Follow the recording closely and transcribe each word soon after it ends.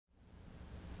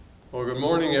Well, good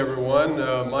morning, everyone.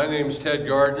 My name's Ted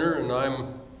Gardner, and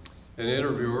I'm an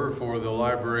interviewer for the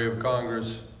Library of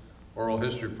Congress Oral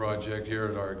History Project here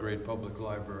at our great public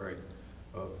library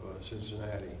of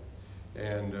Cincinnati.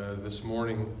 And this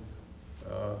morning,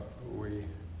 we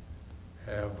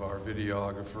have our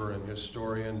videographer and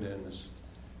historian, Dennis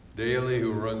Daly,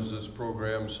 who runs this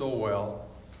program so well.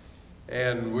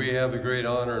 And we have the great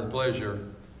honor and pleasure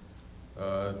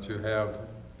to have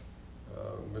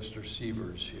Mr.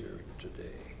 Seevers here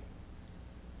today.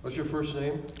 What's your first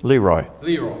name? Leroy.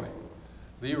 Leroy.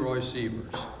 Leroy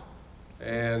Seevers.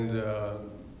 And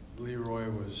Leroy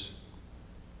was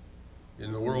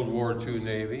in the World War II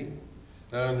Navy.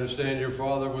 I understand your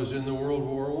father was in the World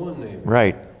War I Navy.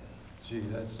 Right. Gee,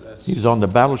 that's... He was on the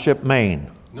battleship Maine.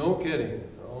 No kidding.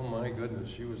 Oh my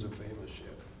goodness, she was a famous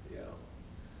ship. Yeah.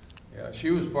 Yeah,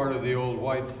 she was part of the old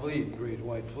White Fleet, Great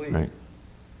White Fleet. Right.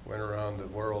 Went around the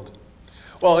world.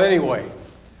 Well, anyway,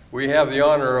 we have the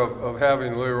honor of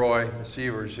having Leroy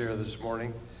Seevers here this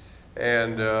morning,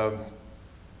 and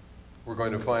we're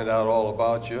going to find out all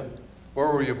about you. Where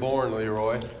were you born,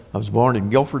 Leroy? I was born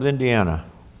in Guilford, Indiana.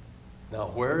 Now,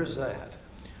 where is that?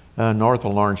 North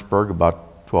of Lawrenceburg,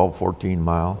 about 12, 14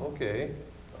 miles. Okay,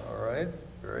 all right,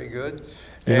 very good.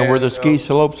 You know where the ski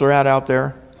slopes are at out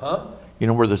there? Huh? You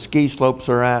know where the ski slopes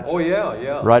are at? Oh, yeah,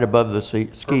 yeah. Right above the ski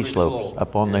slopes, slope.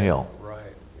 up on the hill. Right,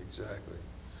 exactly.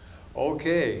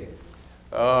 Okay.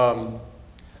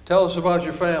 Tell us about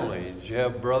your family. Did you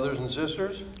have brothers and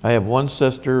sisters? I have one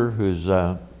sister who's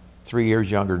 3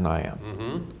 years younger than I am.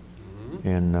 Mm-hmm. Mm-hmm.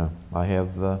 And I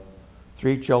have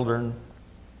 3 children.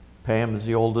 Pam is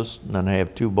the oldest, and then I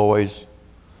have 2 boys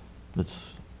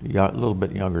that's a little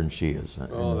bit younger than she is.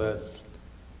 Oh,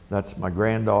 that's my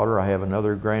granddaughter. I have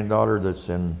another granddaughter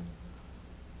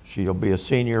she'll be a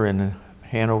senior in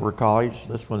Hanover College.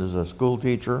 This one is a school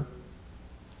teacher.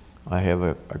 I have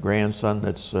a grandson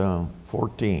that's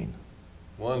 14.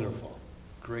 Wonderful.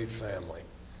 Great family.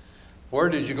 Where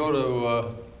did you go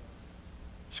to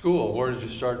school? Where did you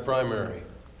start primary?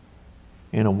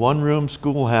 In a one-room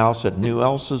schoolhouse at New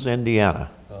Elsa's, Indiana.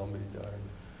 I'll be darned.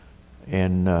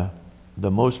 And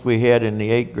the most we had in the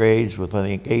 8th grades was, I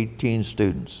think, 18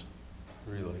 students.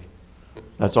 Really?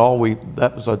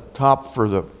 That was a top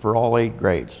for all 8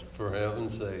 grades. For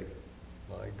heaven's sake.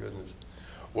 My goodness.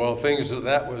 Well,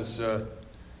 that was,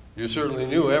 you certainly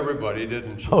knew everybody,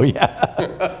 didn't you? Oh,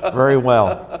 yeah. Very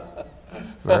well.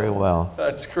 Very well.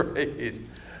 That's great.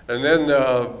 And then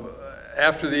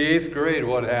after the 8th grade,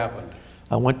 what happened?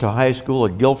 I went to high school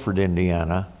at Guilford,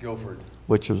 Indiana. Guilford.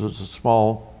 Which was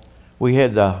we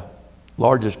had the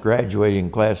largest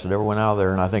graduating class that ever went out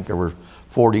there, and I think there were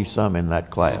 40-some in that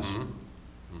class.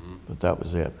 Mm-hmm. Mm-hmm. But that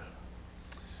was it.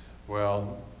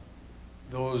 Well,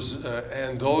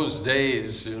 those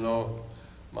days, you know,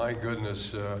 my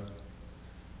goodness,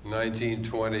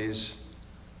 1920s,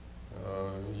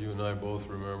 you and I both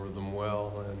remember them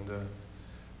well, and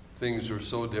things were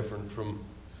so different from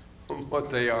what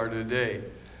they are today.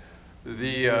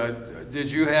 Did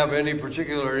you have any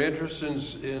particular interest in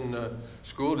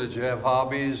school? Did you have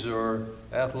hobbies or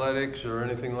athletics or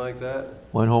anything like that?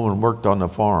 Went home and worked on the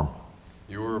farm.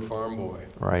 You were a farm boy.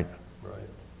 Right. Right.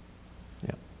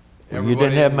 Yeah. Well, you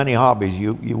didn't have many hobbies.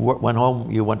 You went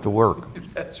home, you went to work.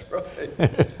 That's right.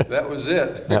 That was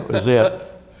it. That was it.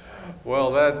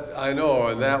 Well, I know,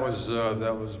 and that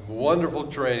was wonderful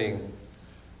training.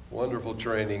 Wonderful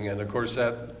training, and of course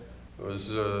that was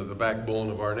the backbone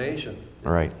of our nation.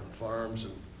 Right. Farms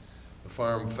and the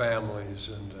farm families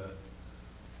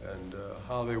and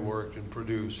how they worked and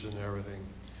produced and everything.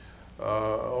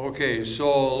 Okay,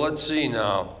 so let's see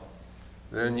now.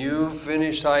 Then you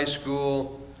finished high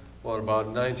school, what, about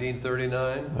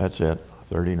 1939? That's it,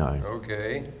 39.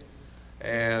 Okay.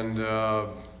 And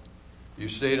you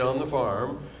stayed on the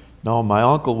farm? No, my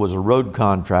uncle was a road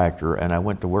contractor, and I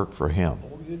went to work for him.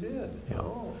 Oh, you did? Yeah.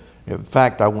 Oh. In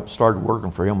fact, I started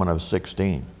working for him when I was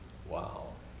 16. Wow.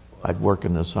 I'd work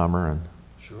in the summer and...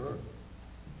 Sure.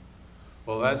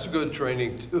 Well, that's good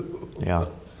training too. Yeah,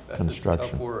 construction.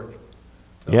 Tough work.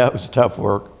 Yeah, it was tough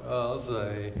work. I'll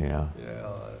say. Yeah.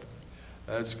 Yeah,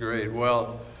 that's great.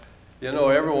 Well, you know,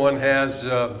 everyone has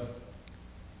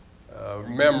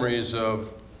memories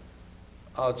of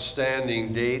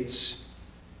outstanding dates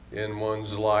in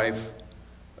one's life,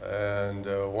 and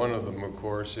one of them, of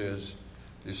course, is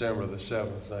December the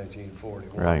 7th,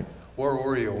 1941. Right. Where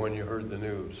were you when you heard the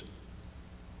news?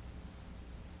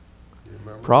 Do you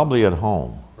remember? Probably at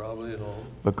home. Probably at home.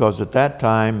 Because at that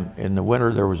time, in the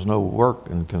winter, there was no work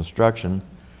in construction,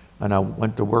 and I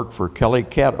went to work for Kelly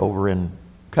Kett over in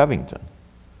Covington,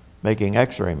 making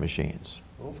x-ray machines.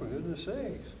 Oh, for goodness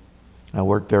sakes. I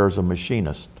worked there as a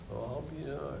machinist. Oh,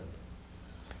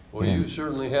 Well, you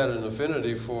certainly had an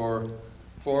affinity for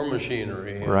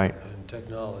machinery and, Right. and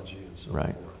technology and so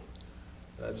Right. forth.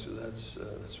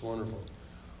 That's wonderful.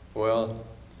 Well,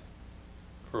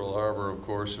 Pearl Harbor, of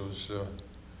course, was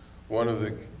one of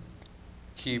the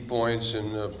key points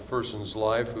in a person's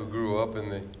life who grew up in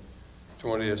the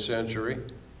 20th century.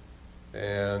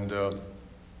 And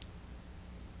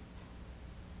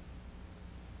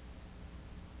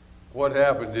what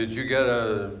happened? Did you get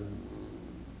a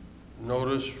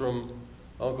notice from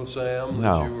Uncle Sam that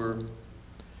No. you were?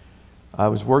 I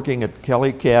was working at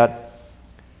Kelly Cat,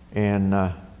 and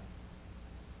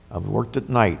I've worked at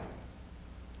night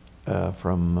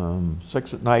from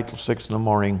 6 at night till 6 in the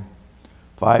morning,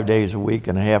 5 days a week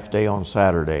and a half day on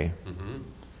Saturday. Mm-hmm.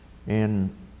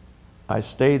 And I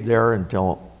stayed there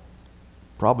until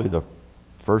probably the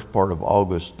first part of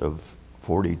August of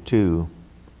 '42.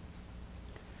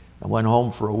 I went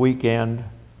home for a weekend,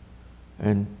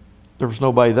 and there was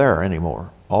nobody there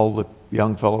anymore. All the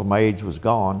young fellow of my age was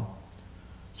gone.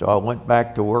 So I went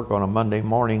back to work on a Monday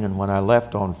morning, and when I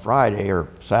left on Friday or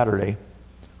Saturday,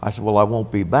 I said, well, I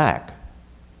won't be back.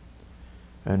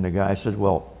 And the guy said,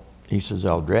 well, he says,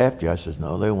 they'll draft you. I said,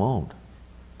 no, they won't.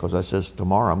 Because I says,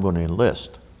 tomorrow I'm going to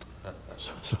enlist.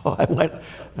 So I went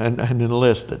and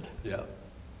enlisted. Yeah.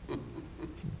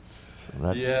 So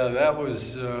that's, Yeah, that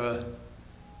was,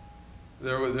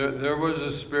 there was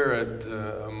a spirit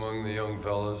among the young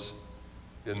fellas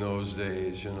in those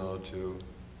days, you know, to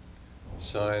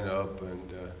sign up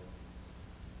and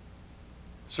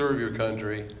serve your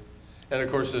country. And of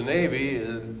course the Navy,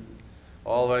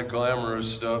 all that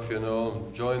glamorous stuff, you know,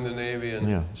 join the Navy and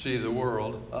Yeah. see the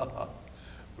world.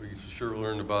 We sure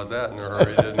learned about that in a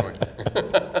hurry, didn't we?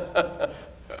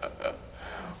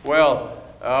 Well,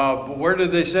 where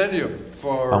did they send you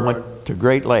for? I went to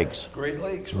Great Lakes. Great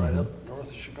Lakes, right up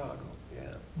north of Chicago.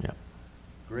 Yeah. Yeah.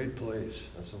 Great place.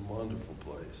 That's a wonderful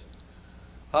place.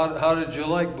 How did you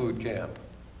like boot camp?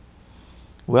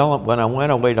 Well, when I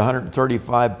went, I weighed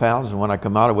 135 pounds, and when I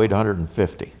come out, I weighed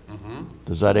 150. Mm-hmm.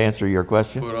 Does that answer your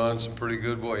question? Put on some pretty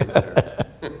good weight there.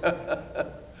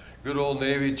 Good old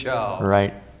Navy chow.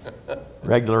 Right.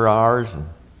 Regular hours and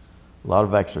a lot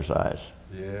of exercise.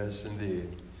 Yes,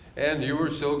 indeed. And you were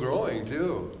still growing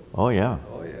too. Oh, yeah.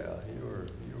 Oh yeah, you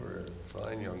were a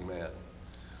fine young man.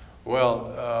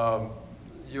 Well,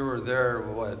 you were there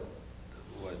what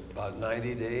about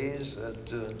 90 days?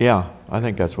 Yeah, I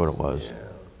think that's what it was. Yeah,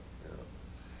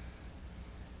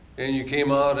 yeah. And you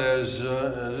came out as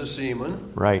a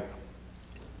seaman. Right.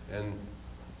 And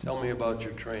tell me about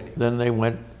your training. Then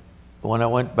when I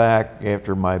went back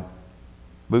after my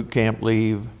boot camp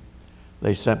leave,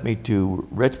 they sent me to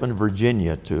Richmond,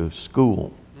 Virginia to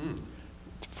school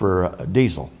for a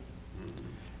diesel.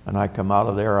 And I come out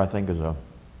of there, I think, as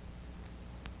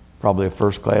probably a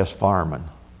first-class fireman.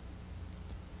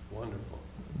 Wonderful.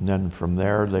 And then from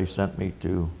there, they sent me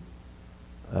to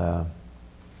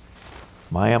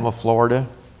Miami, Florida,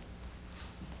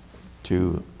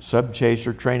 to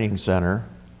Subchaser Training Center.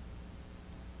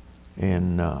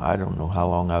 And I don't know how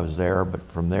long I was there, but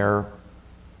from there,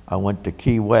 I went to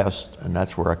Key West, and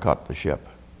that's where I caught the ship.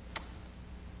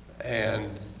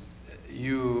 And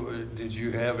did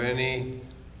you have any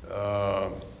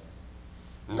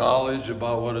knowledge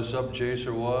about what a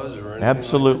subchaser was or anything?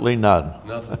 Absolutely none.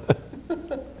 Nothing.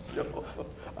 No.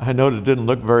 I noticed it didn't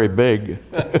look very big.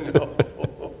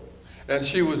 No. And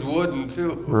she was wooden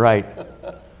too. Right.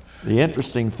 The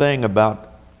interesting thing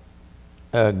about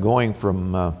going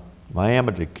from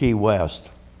Miami to Key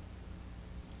West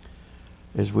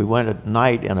is we went at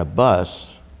night in a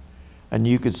bus, and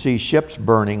you could see ships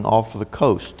burning off the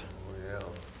coast. Oh, yeah.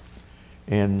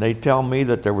 And they tell me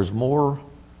that there was more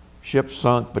ships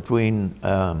sunk between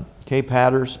Cape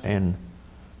Hatteras and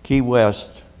Key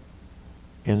West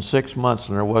in 6 months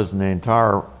than there was in the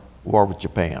entire war with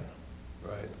Japan.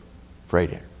 Right.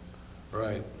 Freighter.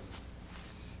 Right.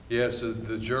 Yes,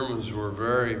 the Germans were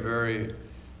very, very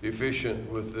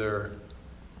efficient with their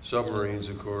submarines,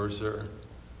 of course. Their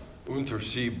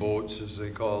Untersee boats, as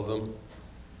they called them.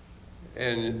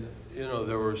 And, you know,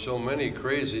 there were so many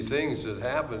crazy things that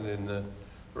happened in the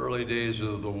early days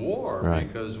of the war, right,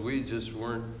 because we just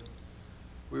weren't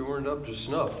up to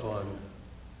snuff on.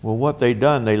 Well, what they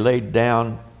done, they laid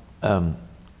down,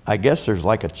 I guess there's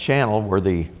like a channel where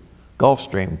the Gulf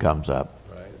Stream comes up.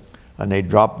 Right. And they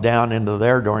dropped down into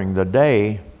there during the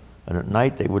day, and at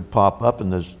night they would pop up,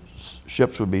 and the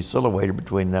ships would be silhouetted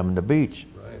between them and the beach.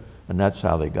 Right. And that's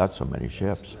how they got so many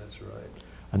ships. That's right.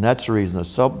 And that's the reason the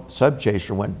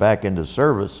Subchaser went back into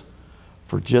service,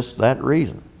 for just that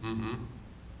reason. Mm-hmm.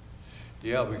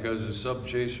 Yeah, because the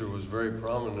Subchaser was very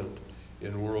prominent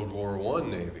in World War I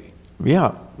Navy.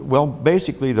 Yeah, well,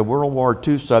 basically the World War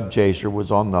II Subchaser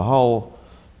was on the hull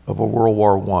of a World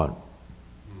War I.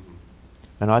 Mm-hmm.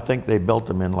 And I think they built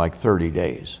them in like 30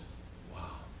 days. Wow.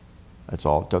 That's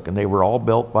all it took. And they were all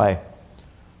built by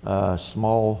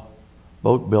small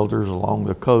boat builders along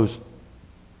the coast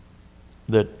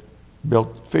that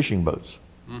built fishing boats.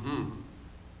 Mm-hmm.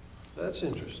 That's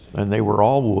interesting. And they were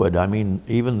all wood. I mean,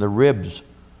 even the ribs,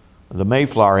 the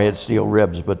Mayflower had steel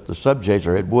ribs, but the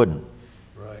Subchaser had wooden.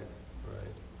 Right,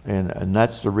 right. And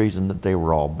that's the reason that they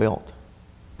were all built.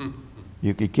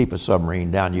 You could keep a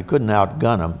submarine down. You couldn't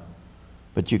outgun them,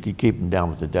 but you could keep them down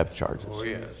with the depth charges. Oh,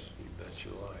 yes, you bet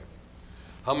your life.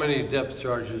 How many depth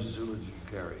charges would you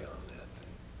carry on that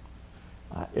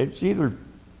thing? It's either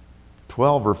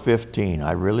 12 or 15.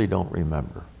 I really don't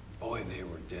remember. Boy, they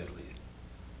were deadly.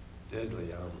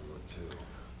 Deadly armament, too.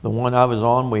 The one I was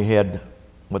on, we had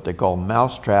what they call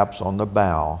mouse traps on the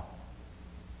bow,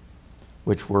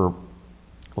 which were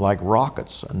like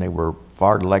rockets, and they were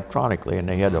fired electronically, and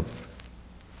they had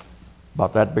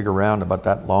about that big around, about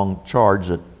that long charge,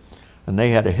 and they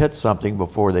had to hit something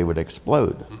before they would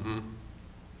explode. Mm-hmm.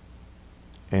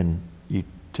 And you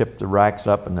tipped the racks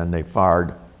up, and then they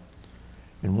fired.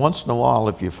 And once in a while,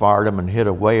 if you fired them and hit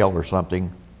a whale or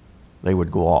something, they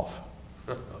would go off.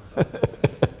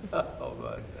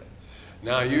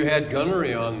 Now, you had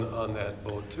gunnery on that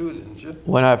boat too, didn't you?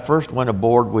 When I first went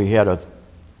aboard, we had a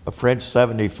French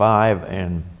 75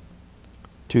 and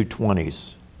two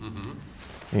 20s. Mm-hmm.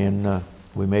 And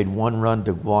we made one run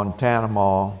to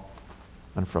Guantanamo,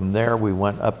 and from there we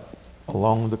went up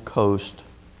along the coast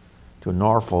to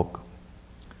Norfolk.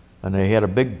 And they had a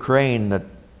big crane that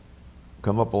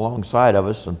come up alongside of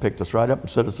us and picked us right up and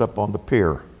set us up on the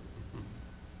pier.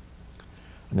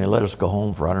 And they let us go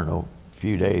home for, I don't know, a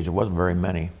few days. It wasn't very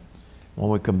many. When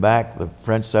we come back, the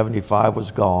French 75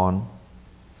 was gone.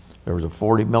 There was a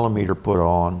 40 millimeter put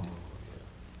on,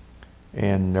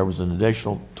 and there was an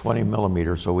additional 20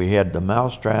 millimeter. So we had the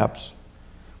mouse traps,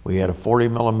 we had a 40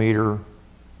 millimeter,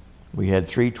 we had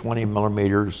 3 20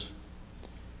 millimeters,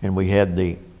 and we had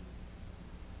the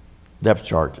depth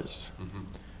charges. Mm-hmm.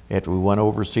 After we went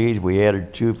overseas, we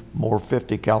added 2 more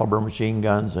 50 caliber machine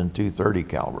guns and 2 30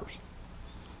 calibers.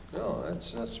 No,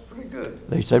 that's pretty good.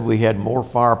 They said we had more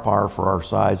firepower for our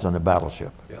size than a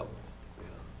battleship. Yep.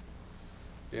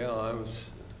 Yeah, I was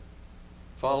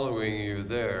following you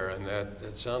there, and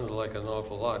that sounded like an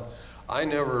awful lot. I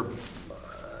never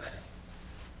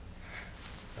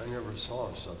saw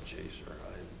a Subchaser.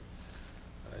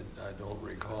 I don't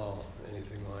recall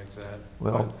anything like that.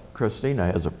 Well, Christina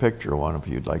has a picture of one if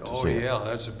you'd like to see it. Oh yeah,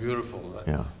 that's a beautiful.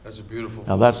 Yeah. That's a beautiful.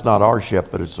 Now that's not our ship,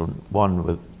 but it's one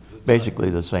with basically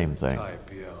the same thing.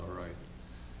 Type, yeah, right.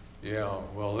 Yeah,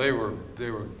 well, they were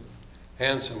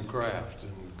handsome craft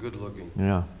and good looking.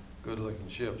 Yeah. Good looking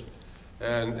ships.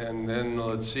 And then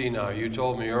let's see now. You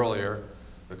told me earlier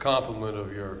the complement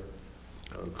of your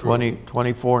crew.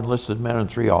 24 enlisted men and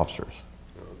 3 officers.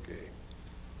 Okay.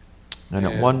 And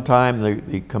at one time,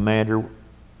 the commander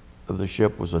of the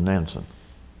ship was an ensign.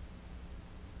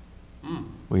 Hmm.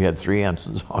 We had 3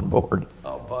 ensigns on board.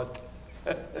 How about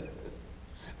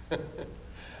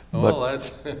well,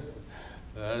 that's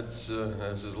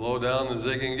as low down as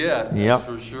they can get. Yep. That's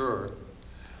for sure.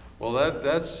 Well,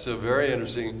 that's very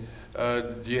interesting.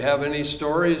 Do you have any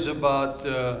stories about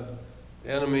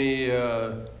enemy,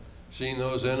 seeing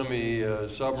those enemy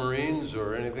submarines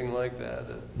or anything like that?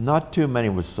 Not too many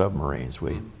with submarines.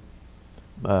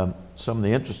 Some of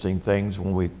the interesting things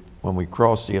when we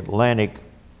crossed the Atlantic,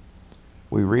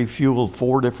 we refueled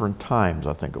 4 different times,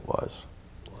 I think it was.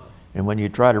 Wow. And when you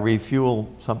try to refuel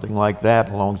something like that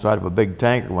alongside of a big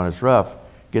tanker when it's rough,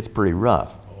 it gets pretty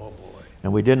rough. Oh boy.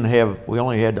 And we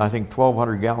only had, I think,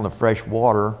 1,200 gallons of fresh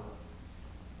water.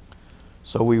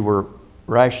 So we were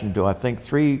rationed to, I think,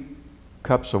 3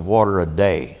 cups of water a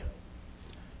day.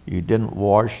 You didn't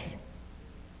wash,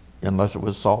 unless it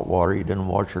was salt water, you didn't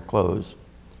wash your clothes.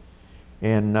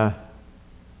 And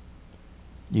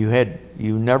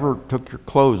you never took your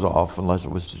clothes off unless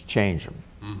it was to change them.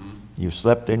 Mm-hmm. You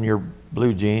slept in your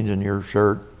blue jeans and your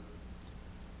shirt.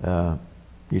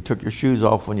 You took your shoes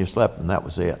off when you slept, and that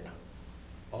was it.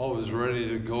 Always ready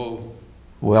to go.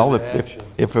 Well,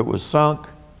 if it was sunk,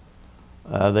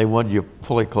 they wanted you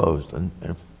fully closed. And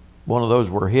if one of those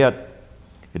were hit,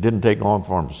 it didn't take long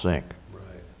for them to sink. Right.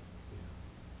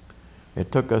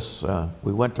 It took us,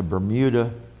 we went to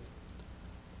Bermuda.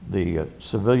 The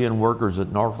civilian workers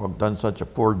at Norfolk done such a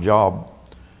poor job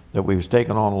that we was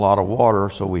taking on a lot of water,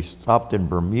 so we stopped in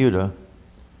Bermuda,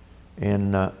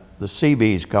 and the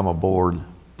Seevers come aboard,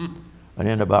 and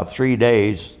in about 3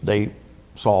 days, they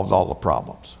solved all the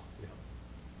problems.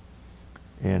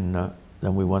 And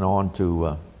then we went on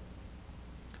to,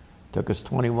 took us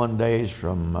 21 days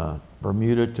from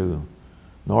Bermuda to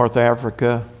North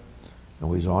Africa, and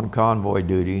we was on convoy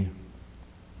duty.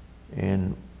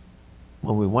 And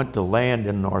when we went to land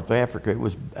in North Africa, it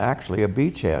was actually a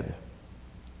beachhead.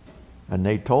 And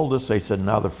they told us, they said,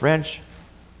 now the French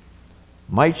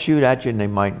might shoot at you and they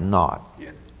might not.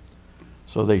 Yeah.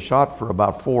 So they shot for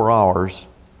about 4 hours,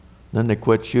 then they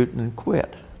quit shooting and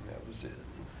quit. That was it.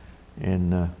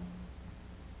 And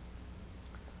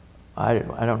I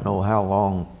don't know how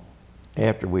long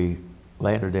after we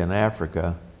landed in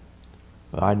Africa,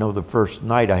 but I know the first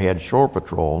night I had shore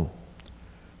patrol.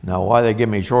 Now, why they give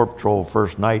me shore patrol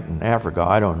first night in Africa,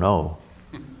 I don't know.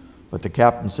 But the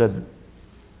captain said,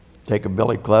 take a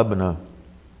billy club and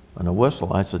a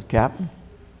whistle. I said, Captain,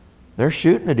 they're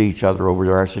shooting at each other over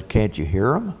there. I said, can't you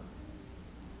hear them?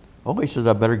 Oh, he says,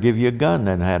 I better give you a gun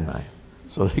then, hadn't I?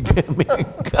 So they gave me a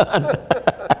gun.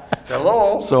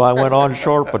 Hello? So I went on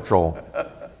shore patrol.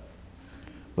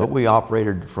 But we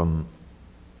operated from,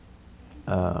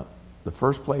 the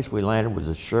first place we landed was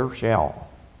a Seychelles.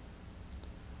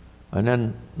 And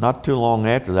then not too long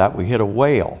after that, we hit a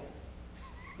whale.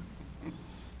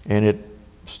 And it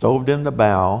stoved in the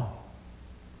bow,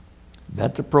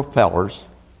 bent the propellers,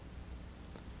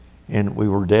 and we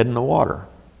were dead in the water.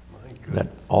 That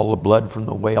all the blood from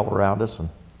the whale around us. And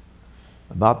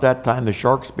about that time, the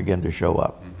sharks began to show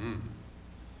up. Mm-hmm.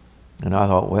 And I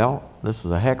thought, well, this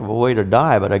is a heck of a way to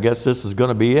die, but I guess this is going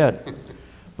to be it.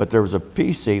 But there was a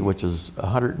PC, which is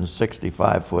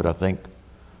 165 foot, I think,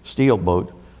 steel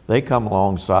boat. They come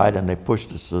alongside and they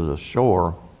pushed us to the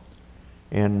shore.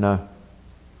 And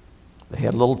they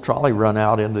had a little trolley run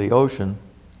out into the ocean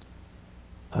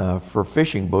for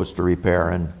fishing boats to repair.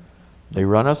 And they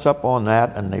run us up on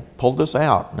that and they pulled us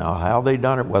out. Now, how they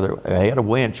done it, whether they had a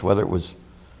winch, whether it was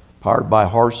powered by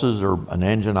horses or an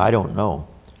engine, I don't know.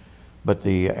 But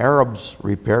the Arabs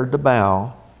repaired the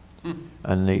bow,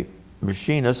 and the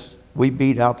machinists, we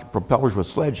beat out the propellers with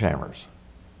sledgehammers.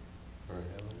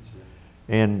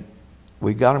 And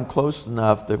we got them close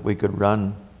enough that we could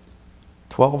run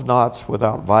 12 knots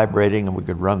without vibrating, and we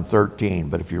could run 13.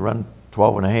 But if you run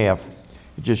 12 and a half,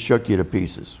 it just shook you to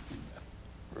pieces.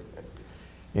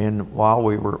 And while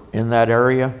we were in that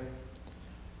area,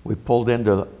 we pulled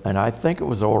into, and I think it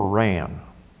was Oran.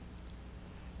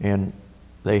 And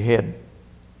they had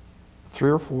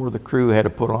 3 or 4 of the crew had to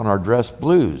put on our dress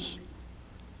blues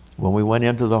when we went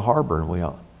into the harbor. And we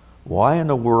thought, why in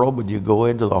the world would you go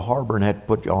into the harbor and have to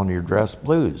put on your dress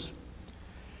blues?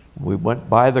 We went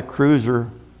by the cruiser,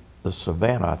 the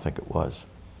Savannah, I think it was.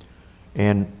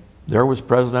 And there was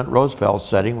President Roosevelt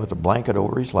sitting with a blanket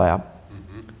over his lap.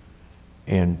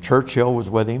 And Churchill was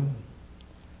with him,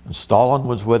 and Stalin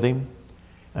was with him,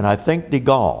 and I think de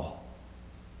Gaulle.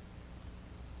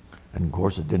 And of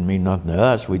course, it didn't mean nothing to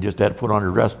us. We just had to put on our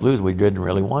dress blues. We didn't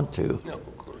really want to. No,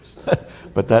 of course.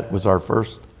 But that was our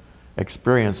first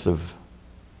experience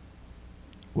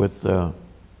with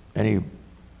any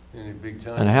big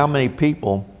time. And how many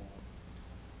people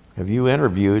have you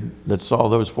interviewed that saw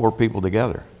those 4 people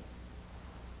together?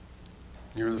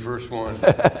 You're the first one.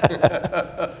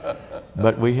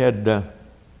 But we had,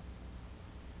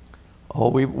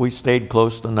 we stayed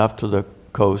close enough to the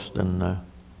coast, and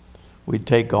we'd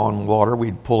take on water.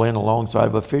 We'd pull in alongside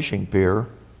of a fishing pier.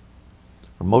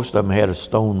 Most of them had a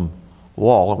stone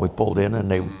wall, and we pulled in, and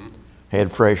they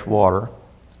had fresh water.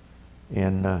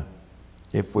 And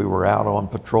if we were out on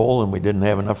patrol and we didn't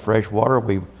have enough fresh water,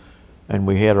 and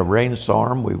we had a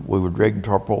rainstorm, we would rig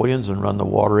tarpaulins and run the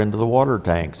water into the water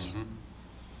tanks.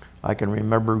 I can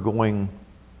remember going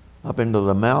up into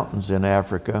the mountains in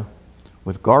Africa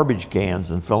with garbage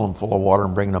cans and fill them full of water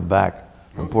and bring them back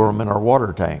and pour them in our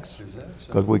water tanks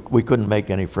because we couldn't make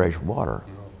any fresh water.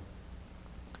 No.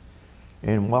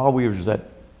 And while we was at,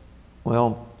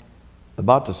 well,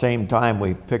 about the same time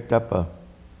we picked up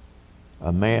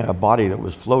a body that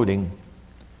was floating,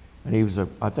 and he was,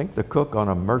 I think, the cook on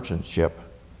a merchant ship.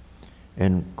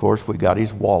 And of course we got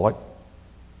his wallet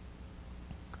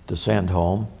to send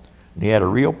home. And he had a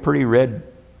real pretty red,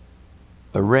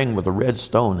 a ring with a red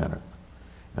stone in it.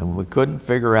 And we couldn't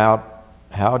figure out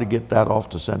how to get that off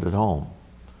to send it home.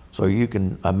 So you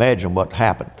can imagine what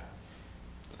happened.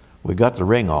 We got the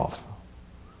ring off,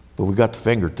 but we got the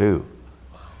finger too.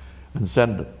 And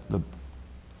sent it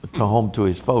to home to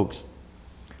his folks.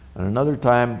 And another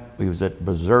time we was at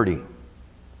Bizerti,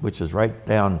 which is right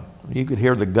down, you could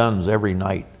hear the guns every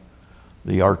night,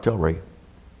 the artillery.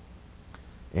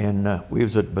 And we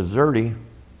was at Bizerti,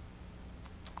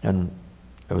 and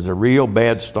it was a real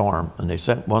bad storm, and they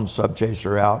sent one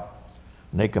subchaser out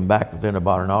And they come back within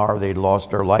about an hour. They'd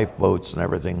lost their lifeboats and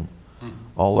everything.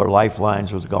 All their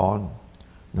lifelines was gone.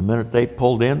 The minute they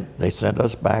pulled in, they sent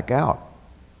us back out.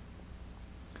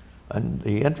 And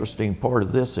the interesting part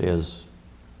of this is,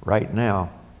 right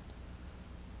now,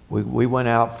 we went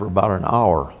out for about an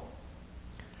hour,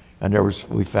 and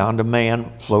we found a man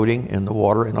floating in the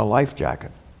water in a life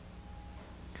jacket.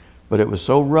 But it was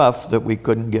so rough that we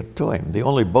couldn't get to him. The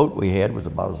only boat we had was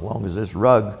about as long as this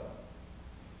rug,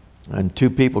 and 2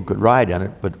 people could ride in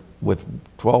it, but with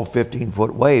 12,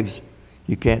 15-foot waves,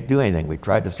 you can't do anything. We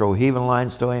tried to throw heaving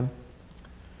lines to him,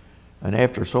 and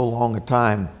after so long a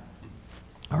time,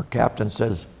 our captain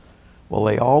says, well,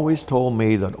 they always told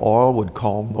me that oil would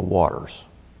calm the waters.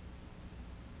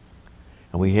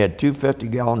 And we had 2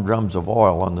 50-gallon drums of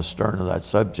oil on the stern of that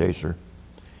Subchaser.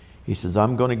 He says,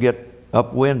 I'm going to get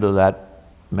upwind of that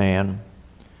man.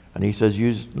 And he says,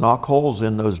 you knock holes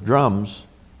in those drums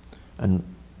and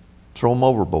throw them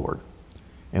overboard.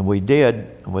 And we did,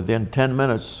 and within 10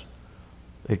 minutes,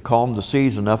 it calmed the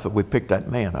seas enough that we picked that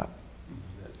man up.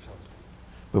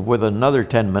 But with another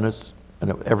 10 minutes, and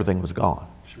everything was gone.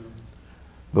 Sure.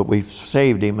 But we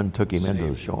saved him and took him into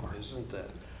the shore. Isn't that?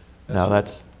 Now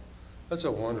that's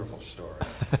a wonderful story.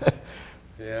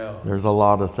 Yeah. There's a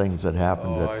lot of things that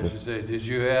happened. Oh, I should say, did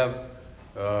you have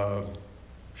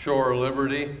shore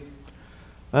liberty?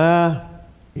 Yeah,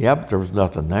 but there was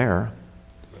nothing there.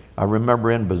 I remember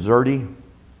in Bizerti,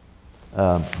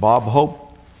 Bob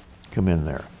Hope come in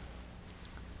there.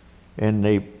 And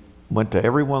they went to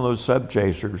every one of those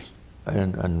Subchasers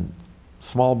and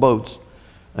small boats,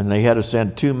 and they had to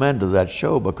send 2 men to that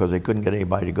show because they couldn't get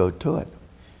anybody to go to it.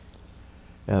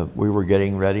 We were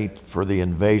getting ready for the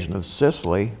invasion of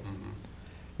Sicily,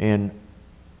 and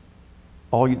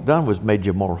all you'd done was made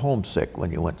you more homesick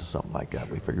when you went to something like that.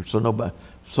 We figured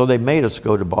so they made us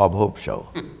go to Bob Hope's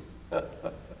show.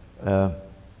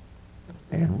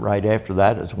 And right after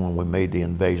that is when we made the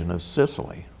invasion of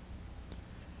Sicily.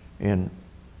 And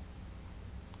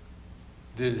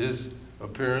did his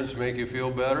appearance make you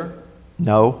feel better?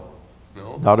 no,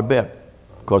 No? not a bit.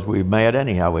 Because we were mad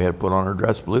anyhow. We had to put on our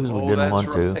dress blues. We didn't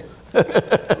want to.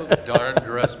 Those darn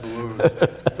dress balloons.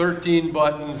 13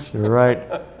 buttons. You're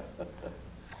right.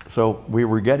 So we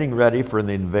were getting ready for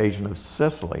the invasion of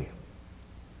Sicily.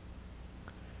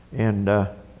 And I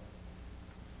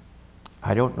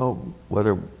don't know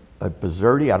whether at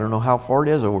Bizerti, I don't know how far it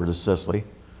is over to Sicily,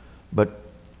 but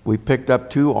we picked up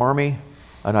 2 Army,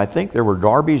 and I think there were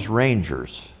Darby's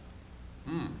Rangers.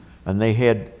 And they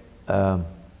had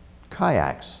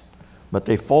kayaks, but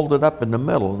they folded up in the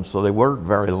middle, and so they weren't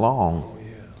very long. Oh,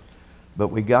 yeah. But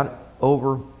we got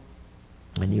over,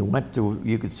 and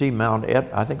you could see Mount Etna,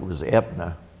 I think it was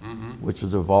Etna, which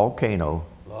is a volcano.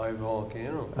 Live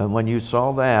volcano. And when you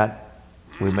saw that,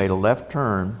 we made a left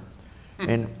turn,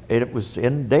 and it was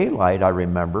in daylight, I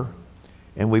remember,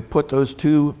 and we put those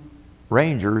 2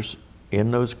 Rangers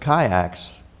in those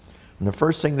kayaks, and the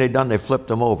first thing they'd done, they flipped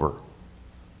them over.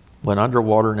 Went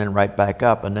underwater and then right back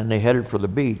up, and then they headed for the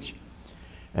beach.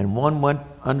 And one went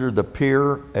under the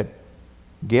pier at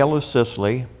Gela,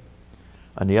 Sicily,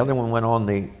 and the other one went on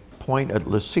the point at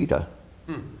Lasita.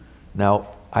 Now,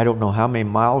 I don't know how many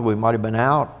miles we might have been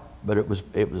out, but it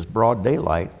was broad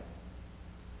daylight.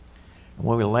 And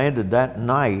when we landed that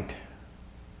night,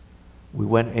 we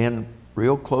went in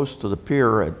real close to the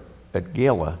pier at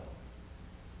Gela.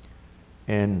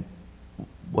 And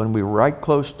when we were right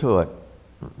close to it,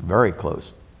 very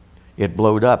close, it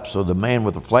blowed up. So the man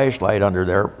with the flashlight under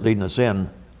there leading us in,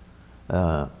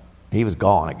 he was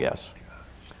gone, I guess.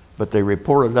 But they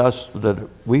reported us that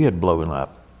we had blown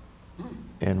up.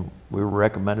 And we were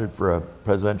recommended for a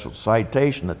presidential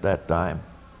citation at that time.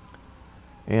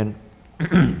 And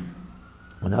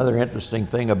another interesting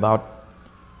thing about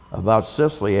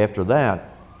Sicily after that,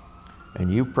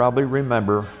 and you probably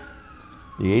remember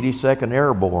the 82nd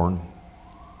Airborne,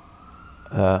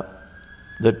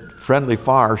 that friendly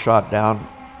fire shot down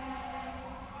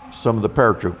some of the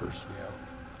paratroopers.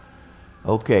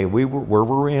 Yeah. Okay, we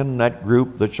were in that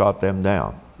group that shot them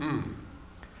down.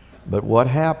 But what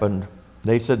happened,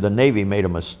 they said the Navy made a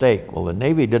mistake. Well, the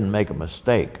Navy didn't make a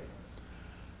mistake.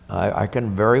 I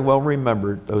can very well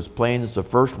remember those planes, the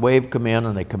first wave come in,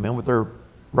 and they come in with their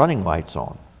running lights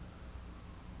on.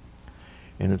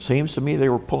 And it seems to me they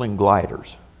were pulling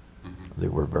gliders. They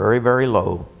were very, very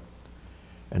low.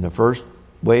 And the first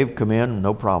wave come in,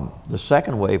 no problem. The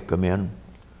second wave come in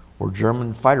were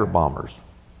German fighter bombers.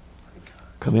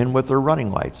 Come in with their running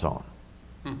lights on.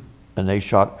 And they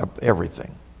shot up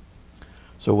everything.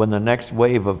 So when the next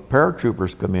wave of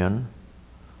paratroopers come in,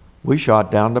 we shot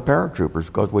down the paratroopers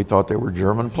because we thought they were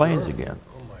German planes again.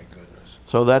 Oh my goodness.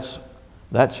 So that's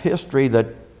that's history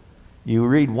that you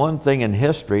read one thing in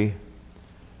history,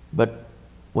 but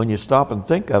when you stop and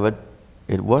think of it,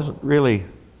 it wasn't really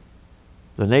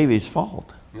the Navy's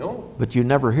fault. No. But you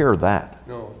never hear that.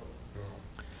 No.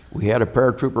 We had a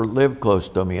paratrooper live close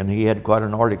to me, and he had quite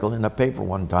an article in the paper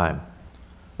one time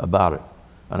about it.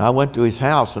 And I went to his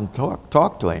house and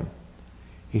talked to him.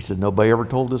 He said, nobody ever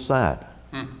told us that.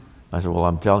 I said, well,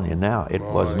 I'm telling you now, it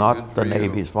was not the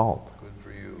Navy's fault. Good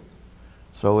for you.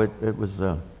 So it was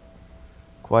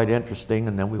quite interesting.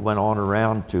 And then we went on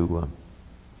around to,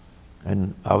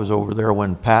 and I was over there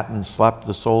when Patton slapped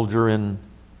the soldier in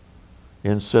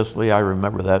Sicily. I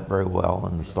remember that very well,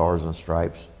 in the Stars and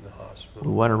Stripes. In the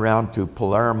hospital. We went around to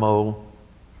Palermo,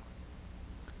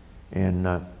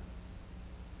 and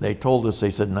they told us, they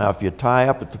said, now if you tie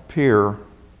up at the pier,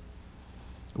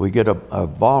 we get a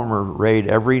bomber raid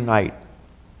every night.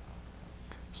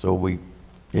 So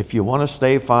if you want to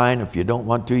stay, fine. If you don't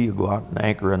want to, you go out and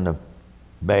anchor in the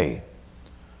bay.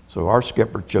 So our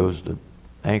skipper chose to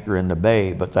anchor in the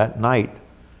bay, but that night,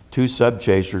 2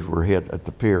 Subchasers were hit at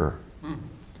the pier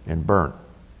and burnt.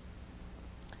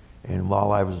 And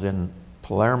while I was in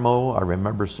Palermo, I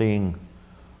remember seeing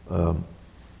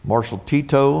Marshal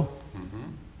Tito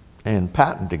and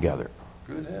Patton together.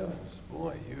 Good heavens,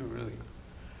 boy, you really.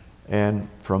 And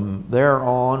from there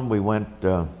on, we went,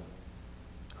 this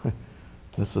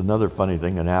is another funny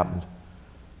thing that happened.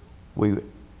 We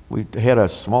had a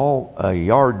small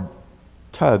yard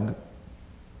tug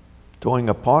towing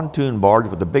a pontoon barge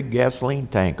with a big gasoline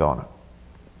tank on it.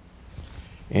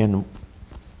 And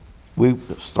we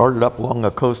started up along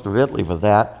the coast of Italy for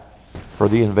that, for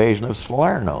the invasion of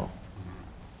Salerno.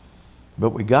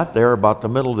 But we got there about the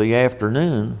middle of the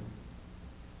afternoon,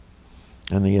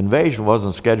 and the invasion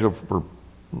wasn't scheduled for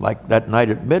like that night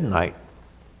at midnight.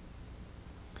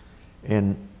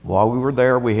 And while we were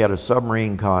there, we had a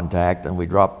submarine contact, and we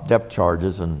dropped depth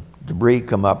charges, and debris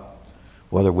come up.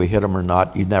 Whether we hit them or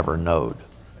not, you never knowed.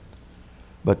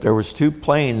 But there was 2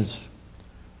 planes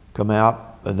come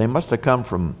out, and they must have come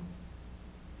from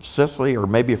Sicily or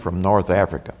maybe from North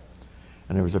Africa.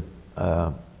 And there was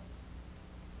a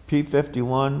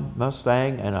P-51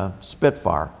 Mustang and a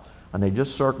Spitfire, and they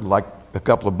just circled like a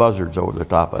couple of buzzards over the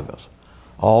top of us.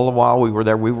 All the while we were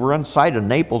there, we were inside of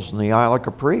Naples and the Isle of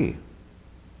Capri.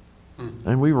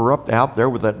 And we were out there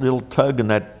with that little tug and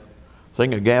that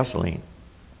thing of gasoline.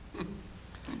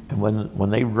 And when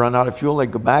they run out of fuel,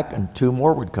 they'd go back and 2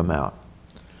 more would come out.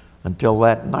 Until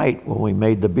that night when we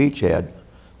made the beachhead.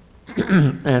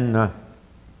 And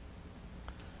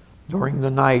during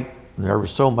the night, there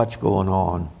was so much going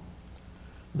on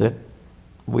that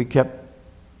we kept,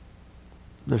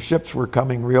 the ships were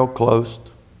coming real close.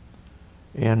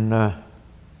 And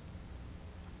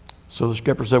so the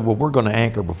skipper said, well, we're going to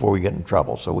anchor before we get in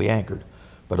trouble. So we anchored.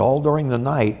 But all during the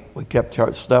night, we kept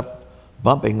stuff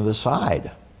bumping the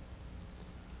side.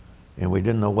 And we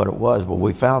didn't know what it was, but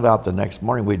we found out the next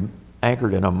morning we'd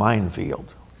anchored in a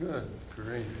minefield. Good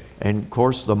gravy. And of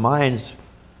course the mines,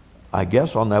 I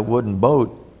guess on that wooden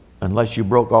boat, unless you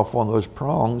broke off one of those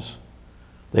prongs,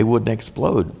 they wouldn't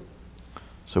explode.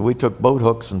 So we took boat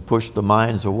hooks and pushed the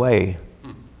mines away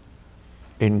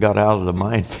and got out of the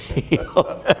minefield.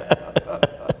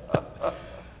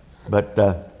 But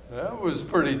that was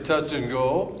pretty touch and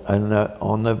go. And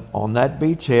on that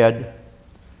beachhead,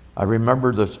 I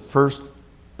remember the first,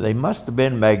 they must have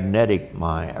been magnetic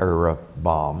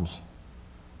bombs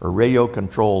or radio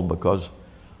controlled, because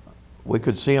we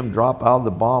could see them drop out of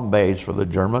the bomb bays for the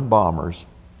German bombers,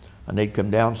 and they'd come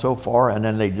down so far and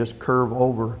then they'd just curve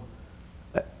over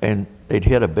and they'd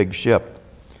hit a big ship.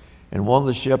 And one of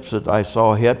the ships that I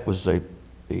saw hit was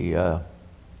the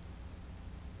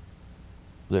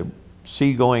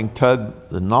seagoing tug,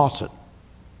 the Nauset.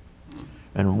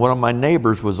 And one of my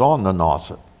neighbors was on the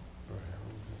Nauset.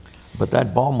 But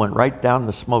that bomb went right down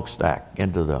the smokestack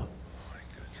into the...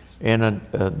 And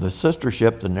the sister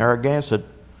ship, the Narragansett,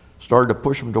 started to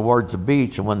push them towards the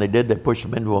beach, and when they did, they pushed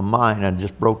them into a mine and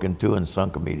just broke in 2 and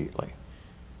sunk immediately.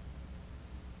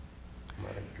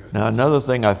 Now, another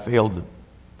thing I failed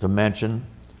to mention,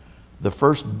 the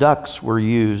first ducks were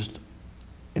used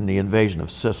in the invasion of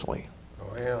Sicily.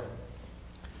 Oh, yeah.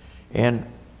 And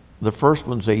the first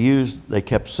ones they used, they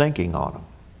kept sinking on them,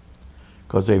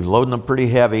 because they were loading them pretty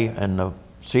heavy, and the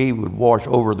sea would wash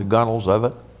over the gunnels of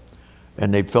it,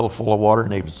 and they'd fill full of water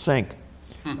and they would sink.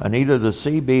 And either the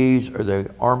Seabees or the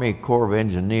Army Corps of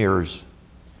Engineers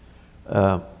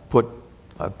put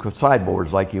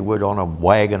sideboards like you would on a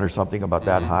wagon or something about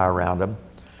that high around them,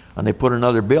 and they put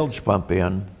another bilge pump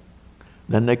in,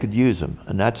 then they could use them.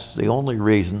 And that's the only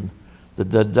reason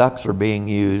that the ducks are being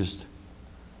used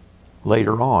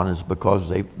later on is because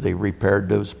they repaired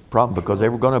those problems because they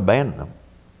were going to abandon them.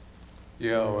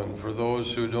 Yeah, and for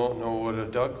those who don't know what a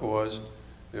duck was,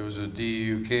 it was a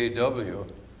DUKW.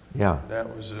 Yeah.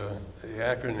 That was the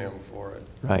acronym for it.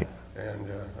 Right. And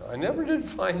I never did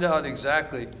find out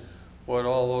exactly what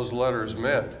all those letters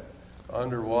meant,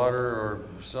 underwater or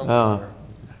something. I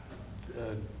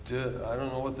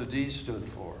don't know what the D stood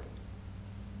for.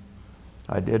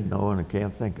 I did know, and I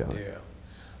can't think of it. Yeah,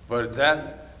 but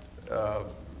that,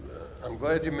 I'm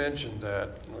glad you mentioned that,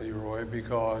 Leroy,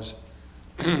 because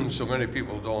so many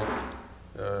people don't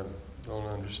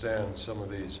understand some of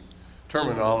these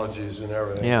terminologies and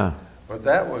everything. Yeah. But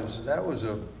that was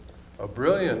a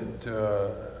brilliant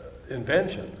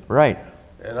invention. Right.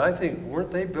 And I think,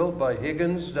 weren't they built by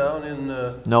Higgins down in?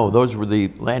 No, those were the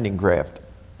landing craft.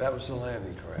 That was the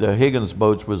landing craft. The Higgins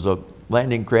boats was a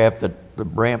landing craft that the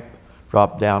ramp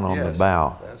dropped down on the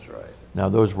bow. That's right. Now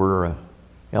those were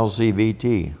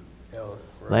LCVT,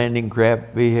 Right. landing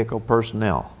craft vehicle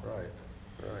personnel. Right,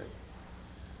 right.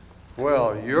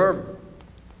 Well,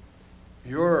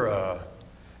 your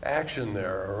action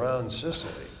there around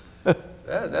Sicily,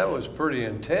 that was pretty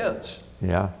intense.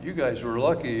 Yeah. You guys were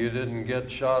lucky you didn't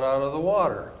get shot out of the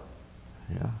water.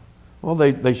 Yeah. Well,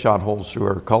 they shot holes through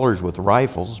our colors with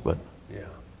rifles, but yeah.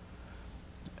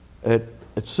 At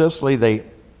Sicily, they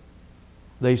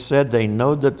said they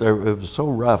knowed that it was so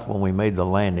rough when we made the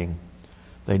landing.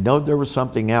 They knowed there was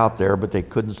something out there, but they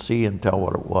couldn't see and tell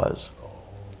what it was. Oh.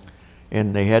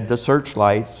 And they had the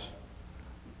searchlights.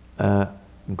 Of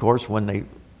course, when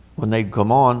they'd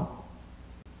come on,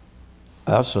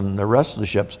 us and the rest of the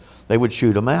ships, they would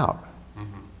shoot them out.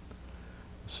 Mm-hmm.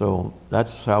 So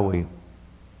that's how we.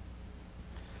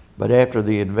 But after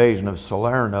the invasion of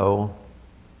Salerno,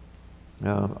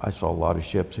 I saw a lot of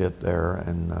ships hit there,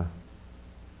 and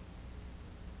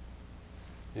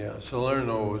Yeah,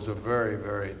 Salerno was a very,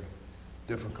 very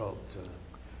difficult.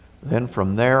 Then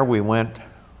from there we must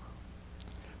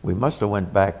have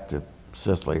went back to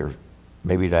Sicily or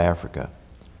maybe to Africa.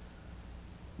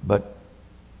 But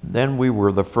then we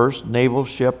were the first naval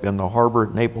ship in the harbor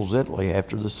at Naples, Italy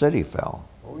after the city fell.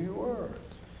 Oh, you were?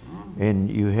 Mm. And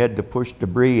you had to push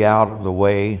debris out of the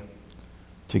way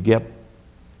to get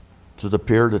to the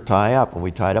pier to tie up. And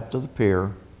we tied up to the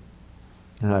pier.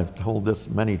 And I've told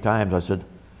this many times. I said,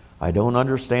 I don't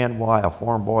understand why a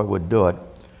farm boy would do it.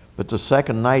 But the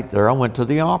second night there, I went to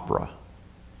the opera.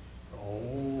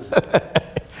 Oh.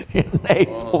 In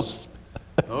Naples.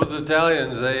 Those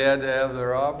Italians, they had to have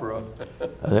their opera.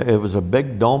 It was a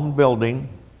big domed building,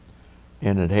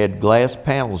 and it had glass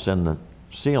panels in the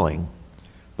ceiling,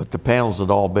 but the panels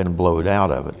had all been blown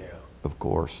out of it, Yeah. of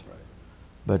course.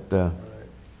 Right. But Right.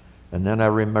 and then I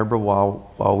remember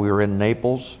while we were in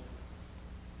Naples,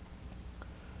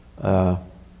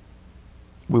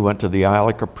 we went to the Isle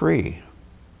of Capri,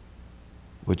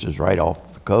 which is right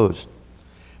off the coast.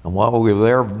 And while we were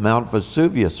there, Mount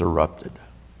Vesuvius erupted.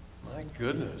 My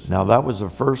goodness. Now that was the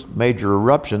first major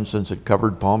eruption since it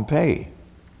covered Pompeii.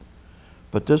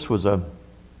 But this was I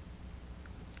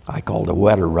called it a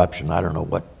wet eruption. I don't know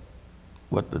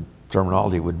what the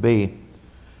terminology would be.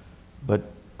 But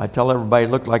I tell everybody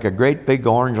it looked like a great big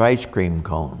orange ice cream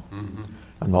cone. Mm-hmm.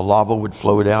 And the lava would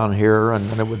flow down here, and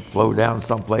then it would flow down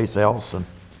someplace else. And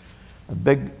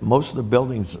most of the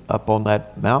buildings up on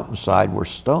that mountainside were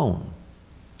stone.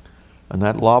 And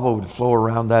that lava would flow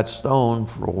around that stone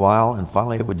for a while, and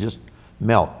finally it would just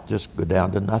melt, just go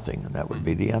down to nothing, and that would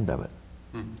be the end of it.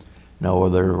 Mm-hmm. Now,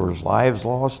 whether there was lives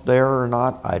lost there or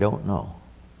not, I don't know.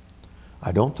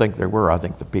 I don't think there were. I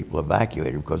think the people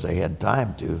evacuated because they had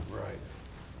time to. Right.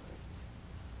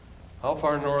 How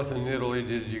far north in Italy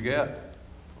did you get?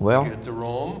 Well, Get to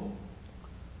Rome?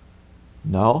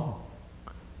 no,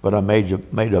 but I made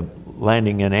a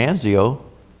landing in Anzio.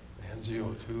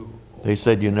 Anzio too. Oh, They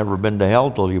said you've never been to hell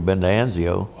till you've been to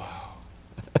Anzio. wow.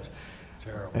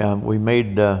 Terrible. And we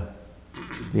made the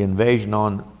invasion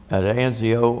at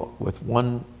Anzio with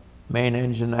one main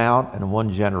engine out and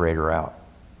one generator out.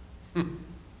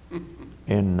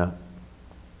 And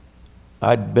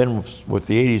I'd been with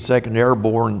the 82nd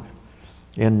Airborne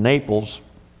in Naples,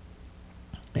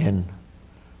 and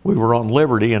we were on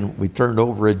Liberty, and we turned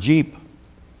over a Jeep,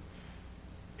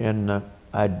 and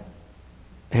I'd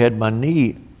had my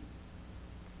knee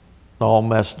all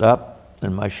messed up,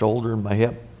 and my shoulder and my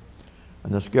hip,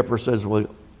 and the skipper says, well,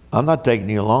 I'm not taking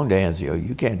you along to Anzio.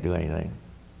 You can't do anything.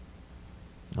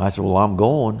 I said, well, I'm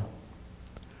going.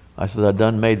 I said, I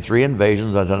done made 3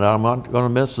 invasions. I said, I'm not going to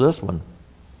miss this one.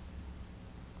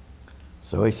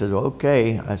 So he said,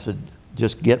 okay. I said,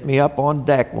 just get me up on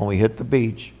deck when we hit the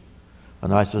beach.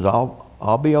 And I said,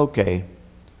 I'll be okay.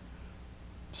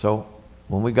 So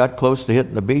when we got close to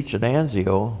hitting the beach at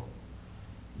Anzio,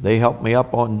 they helped me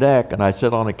up on deck, and I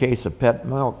sit on a case of pet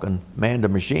milk and manned a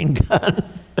machine gun.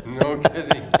 No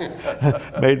kidding.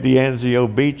 Made the Anzio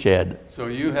beachhead. So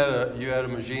you had a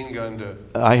machine gun to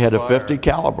I had fire. a 50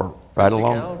 caliber right 50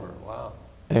 along. caliber, wow.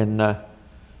 And I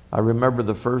remember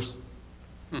the first,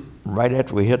 right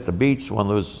after we hit the beach, one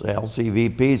of those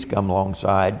LCVPs come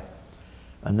alongside,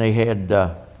 and they had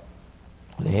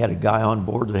a guy on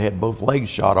board that had both legs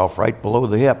shot off right below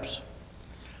the hips.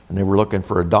 And they were looking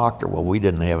for a doctor. Well, we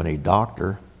didn't have any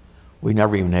doctor. We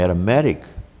never even had a medic.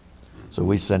 So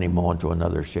we sent him on to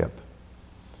another ship.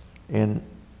 And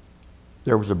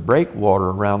there was a breakwater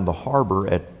around the harbor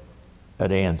at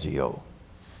Anzio.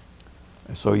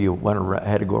 So you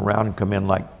had to go around and come in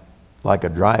like a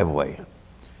driveway.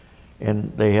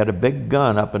 And they had a big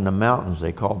gun up in the mountains.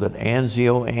 They called it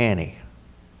Anzio Annie.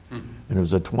 And it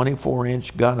was a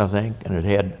 24-inch gun, I think, and it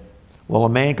had, well, a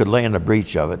man could lay in the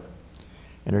breech of it,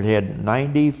 and it had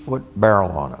 90-foot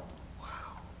barrel on it. Wow.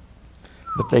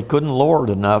 But they couldn't lower it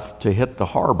enough to hit the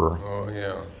harbor. Oh,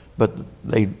 yeah. But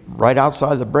right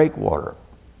outside the breakwater.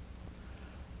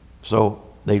 So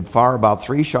they'd fire about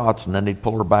 3 shots, and then they'd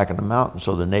pull her back in the mountain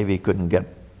so the Navy couldn't get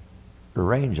the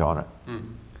range on it.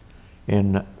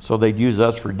 And so they'd use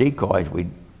us for decoys.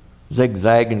 We'd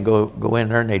zigzag and go in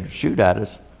there, and they'd shoot at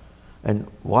us. And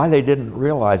why they didn't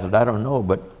realize it, I don't know,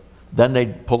 but then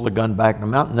they'd pull the gun back in the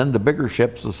mountain. Then the bigger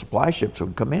ships, the supply ships,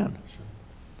 would come in.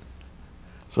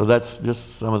 So that's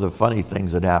just some of the funny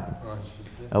things that happened.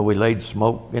 We laid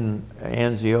smoke in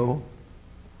Anzio.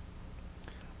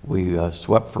 We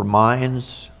swept for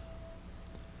mines.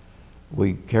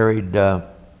 We carried, I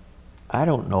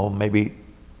don't know, maybe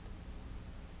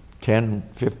 10,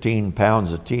 15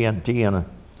 pounds of TNT in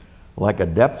like a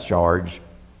depth charge.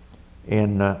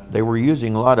 And they were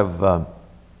using a lot of,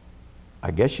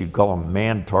 I guess you'd call them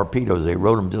manned torpedoes. They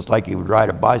rode them just like you would ride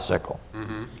a bicycle.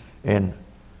 And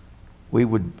we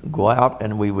would go out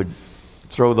and we would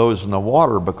throw those in the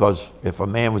water, because if a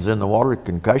man was in the water,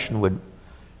 concussion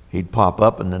he'd pop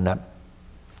up, and then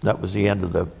that was the end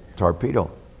of the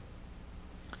torpedo.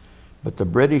 But the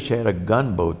British had a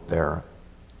gunboat there,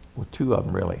 well, 2 of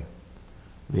them really,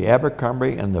 the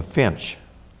Abercrombie and the Finch.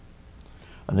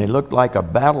 And they looked like a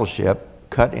battleship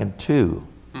cut in 2.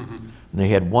 And they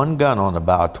had 1 gun on the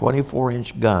bow, a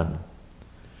 24-inch gun.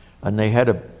 And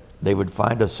they would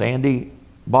find a sandy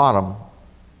bottom,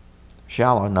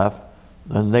 shallow enough,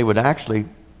 and they would actually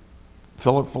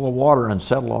fill it full of water and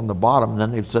settle on the bottom, and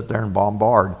then they'd sit there and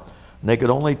bombard. And they could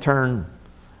only turn,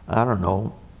 I don't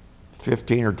know,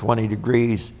 15 or 20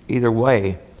 degrees either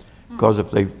way, because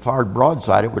if they fired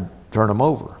broadside, it would turn them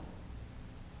over.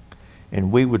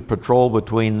 And we would patrol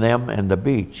between them and the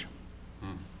beach.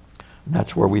 And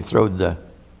that's where we throwed the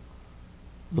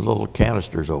little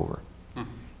canisters over.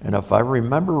 And if I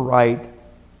remember right,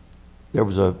 there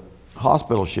was a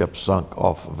hospital ship sunk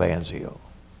off of Anzio.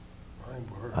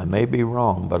 I may be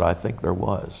wrong, but I think there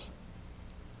was.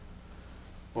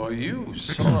 Well, you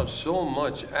saw so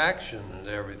much action and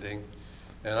everything,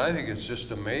 and I think it's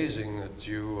just amazing that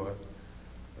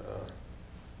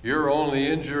your only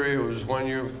injury was when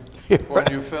you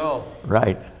fell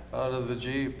right out of the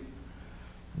Jeep.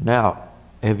 Now,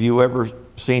 have you ever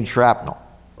seen shrapnel?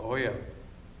 Oh yeah.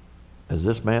 Has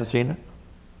this man seen it?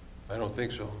 I don't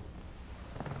think so.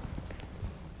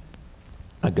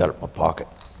 I got it in my pocket.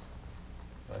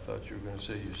 I thought you were going to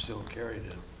say you still carried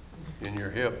it in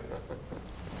your hip.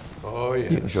 Oh yeah.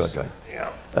 You can show it to me.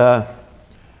 Yeah.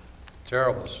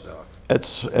 Terrible stuff. At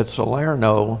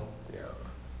Salerno, yeah,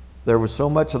 there was so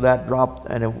much of that dropped,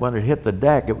 and when it hit the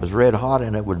deck, it was red hot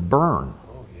and it would burn.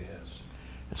 Oh yes.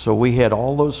 So we had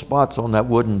all those spots on that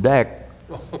wooden deck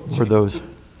where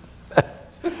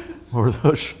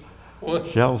those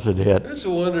shells had hit. It's a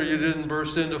wonder you didn't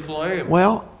burst into flame.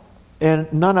 Well,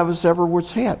 and none of us ever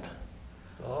was hit.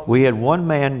 Oh. We had one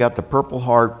man got the Purple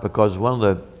Heart because one of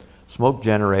the smoke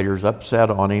generators upset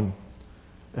on him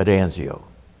at Anzio.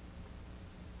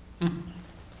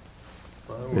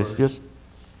 It's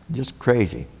just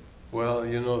crazy. Well,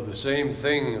 you know, the same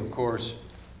thing, of course,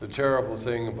 the terrible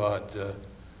thing about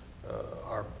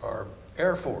our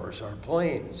Air Force, our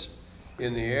planes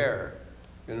in the air,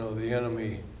 you know, the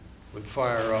enemy would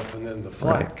fire up and then the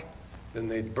flak, Right. then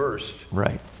they'd burst.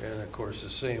 Right. And of course, the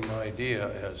same idea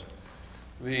as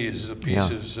these, the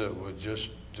pieces that would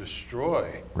just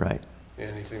destroy Right.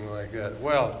 anything like that.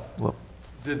 Well,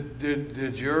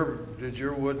 did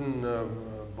your wooden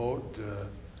boat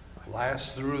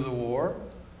last through the war?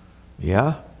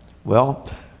 Yeah. Well,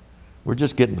 we're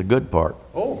just getting the good part.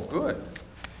 Oh, good.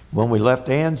 When we left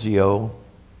Anzio,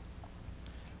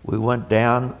 we went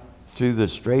down through the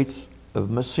straits of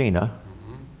Messina,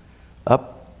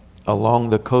 up along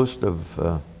the coast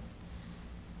of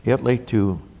Italy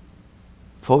to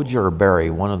Foggia or Bari,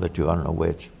 one of the two, I don't know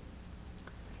which.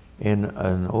 And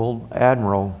an old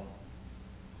admiral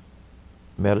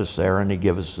met us there, and he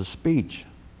gave us a speech.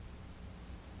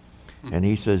 And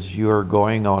he says, "You're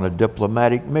going on a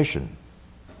diplomatic mission.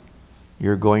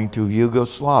 You're going to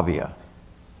Yugoslavia."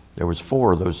 There was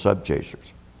 4 of those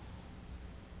Subchasers.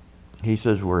 He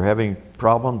says, "We're having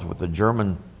problems with the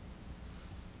German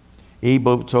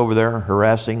E-boats over there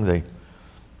harassing the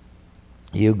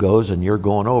Yugos, and you're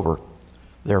going over.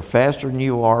 They're faster than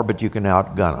you are, but you can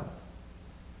outgun them."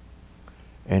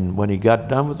 And when he got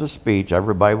done with the speech,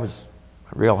 everybody was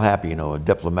real happy, you know, a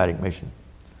diplomatic mission.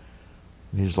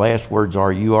 His last words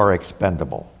are, "You are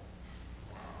expendable."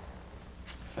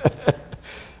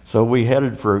 So we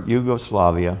headed for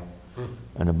Yugoslavia,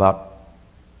 and about,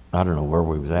 I don't know where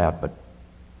we was at, but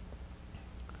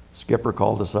skipper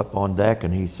called us up on deck,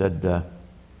 and he said,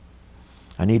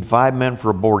 "I need 5 men for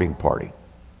a boarding party."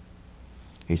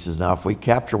 He says, "Now if we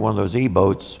capture one of those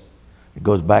E-boats, it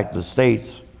goes back to the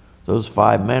States, those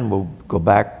 5 men will go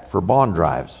back for bond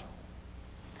drives."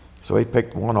 So he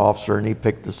picked one officer, and he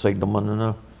picked a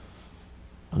signalman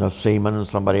and a seaman and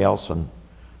somebody else, and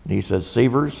he says,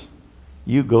 "Seevers,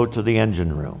 you go to the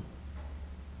engine room."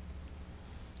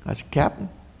 I said, "Captain,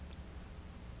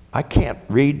 I can't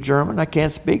read German, I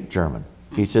can't speak German."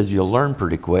 He says, "You'll learn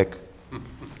pretty quick."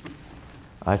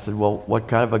 I said, "Well, what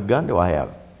kind of a gun do I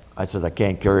have?" I said, "I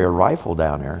can't carry a rifle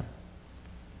down there."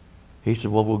 He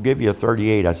said, "Well, we'll give you a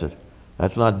 38. I said,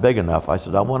 "That's not big enough." I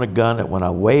said, "I want a gun that when I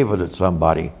wave it at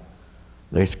somebody,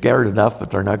 they're scared enough that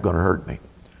they're not going to hurt me."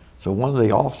 So one of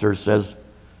the officers says,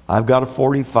 "I've got a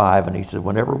 45, and he said,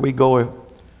 "Whenever we go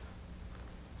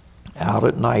out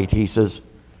at night," he says,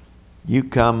 "you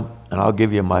come and I'll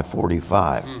give you my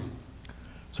 45.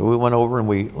 So we went over and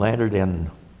we landed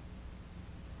in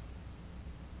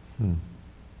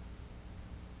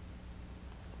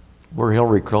where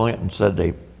Hillary Clinton said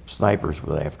the snipers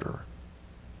were after her.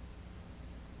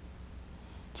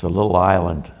 It's a little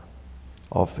island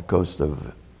off the coast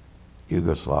of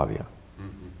Yugoslavia.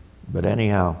 But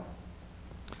anyhow,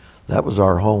 that was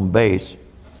our home base,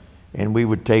 and we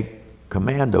would take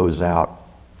commandos out,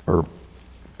 or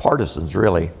partisans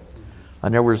really,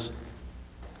 and there was,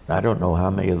 I don't know how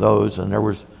many of those, and there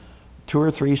was 2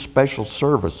 or 3 special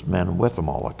service men with them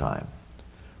all the time.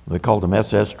 They called them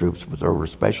SS troops, but they were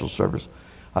special service.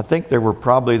 I think they were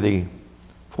probably the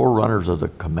forerunners of the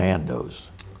commandos.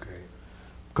 Okay.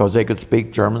 Because they could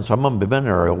speak German. Some of them had been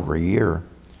there over a year.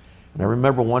 And I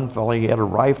remember one fellow, he had a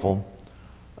rifle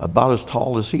about as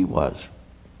tall as he was.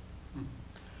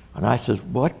 And I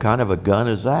said, "What kind of a gun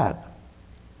is that?"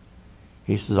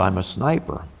 He says, "I'm a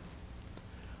sniper."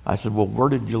 I said, "Well, where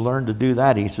did you learn to do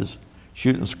that?" He says,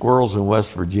 "Shooting squirrels in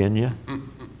West Virginia."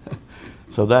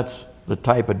 So that's the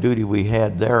type of duty we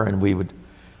had there. And we would,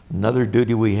 another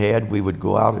duty we had, we would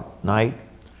go out at night,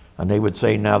 and they would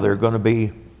say, "Now they're going to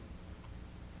be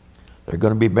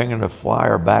bringing a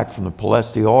flyer back from the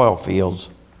Palesti oil fields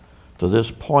to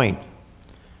this point,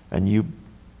 and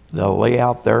they'll lay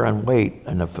out there and wait,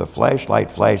 and if a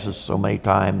flashlight flashes so many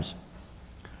times,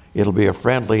 it'll be a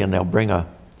friendly, and they'll bring a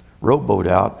rowboat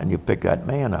out, and you pick that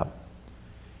man up.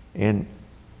 And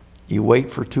you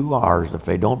wait for 2 hours. If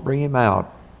they don't bring him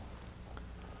out,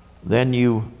 then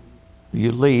you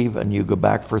leave and you go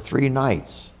back for 3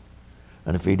 nights.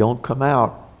 And if he don't come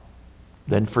out,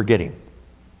 then forget him."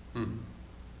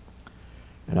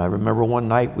 And I remember one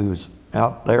night we was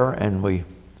out there and we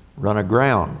run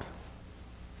aground.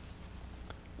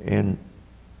 And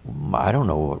I don't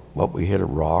know what we hit, a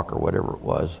rock or whatever it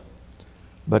was.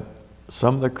 But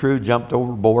some of the crew jumped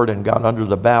overboard and got under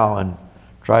the bow and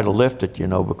tried to lift it, you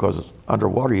know, because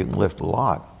underwater you can lift a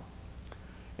lot.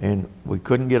 And we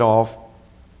couldn't get off.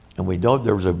 And we know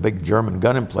there was a big German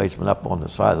gun emplacement up on the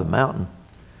side of the mountain.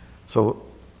 So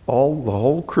the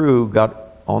whole crew got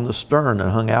on the stern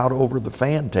and hung out over the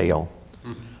fantail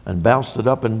and bounced it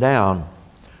up and down.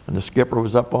 And the skipper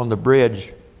was up on the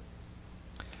bridge.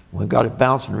 We got it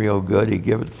bouncing real good. He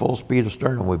gave it full speed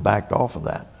astern, and we backed off of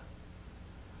that.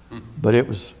 But it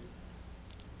was,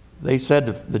 they said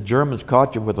if the Germans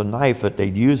caught you with a knife that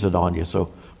they'd use it on you.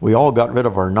 So we all got rid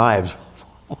of our knives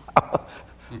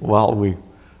while we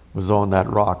was on that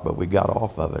rock, but we got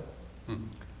off of it.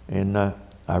 And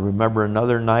I remember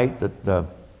another night that,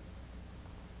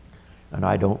 and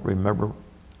I don't remember,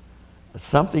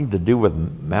 something to do with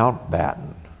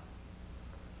Mountbatten.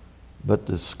 But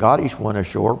the Scottish went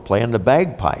ashore playing the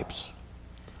bagpipes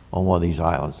on one of these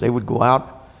islands. They would go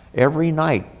out every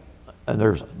night, and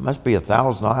there must be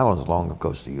 1,000 islands along the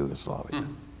coast of Yugoslavia.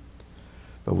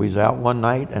 But we was out one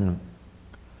night, and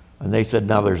they said,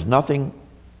 now there's nothing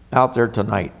out there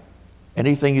tonight.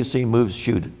 Anything you see moves,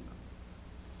 shoot it.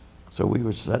 So we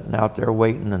were sitting out there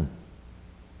waiting, and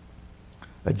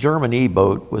a German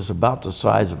E-boat was about the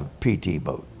size of a PT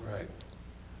boat.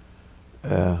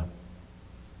 Right.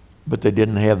 But they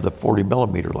didn't have the 40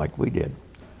 millimeter like we did.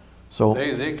 So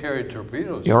they carried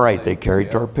torpedoes. You're right, they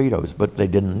carried torpedoes, but they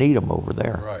didn't need them over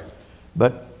there. Right.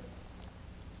 But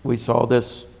we saw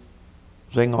this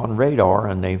thing on radar,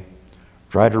 and they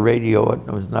tried to radio it, and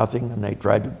there was nothing, and they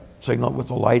tried to signal it with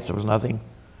the lights, there was nothing.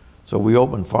 So we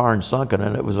opened fire and sunk it,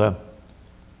 and it was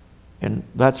and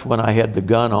that's when I had the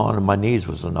gun on and my knees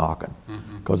was a-knocking,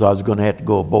 because I was going to have to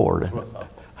go aboard.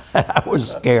 I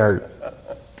was scared.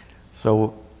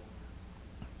 So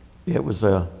it was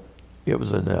a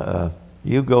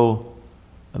Yugo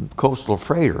coastal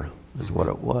freighter is what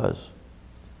it was.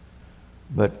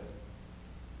 But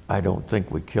I don't think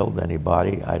we killed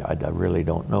anybody. I really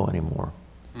don't know anymore.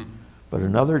 But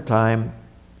another time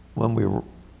when we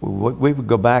would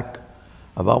go back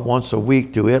about once a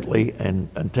week to Italy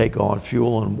and take on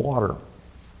fuel and water.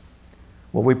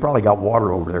 Well, we probably got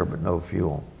water over there, but no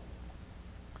fuel.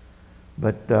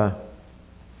 But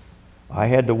I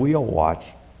had the wheel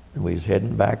watch, and we was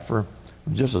heading back for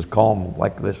just as calm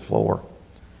like this floor.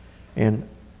 And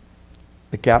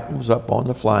the captain was up on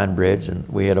the flying bridge, and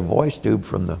we had a voice tube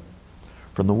from the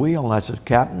wheel, and I said,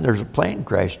 Captain, there's a plane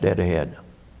crash dead ahead.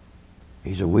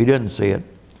 He said, we didn't see it.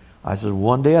 I said,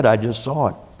 one did, I just saw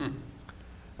it.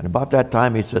 And about that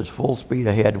time, he says, full speed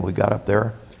ahead, and we got up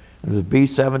there. It was a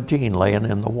B-17 laying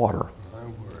in the water. My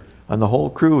word. And the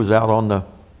whole crew was out on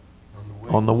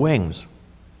the wings.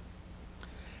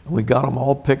 And we got them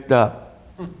all picked up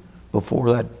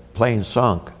before that plane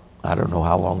sunk. I don't know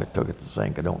how long it took it to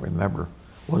sink, I don't remember.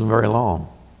 It wasn't very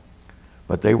long.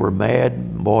 But they were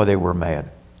mad, boy, they were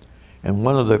mad. And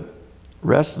one of the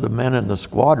rest of the men in the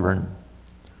squadron,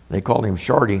 they called him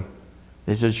Shardy,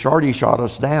 they said, Shardy shot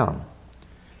us down.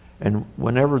 And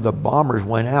whenever the bombers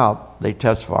went out, they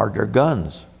test fired their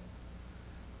guns.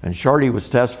 And Shardy was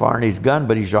test firing his gun,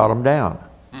 but he shot them down.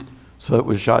 So it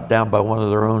was shot down by one of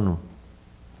their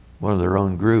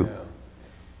own group.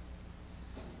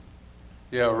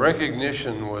 Yeah,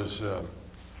 recognition was a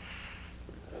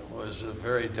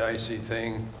very dicey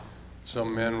thing.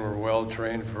 Some men were well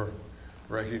trained for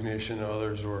recognition,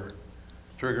 others were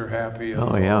trigger happy.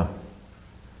 Oh yeah.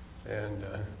 And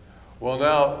well,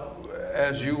 now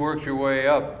as you worked your way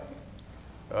up,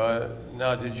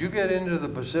 now did you get into the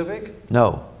Pacific?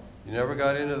 No. You never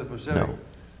got into the Pacific? No.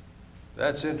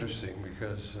 That's interesting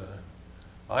because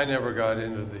I never got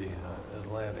into the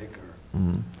Atlantic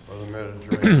or the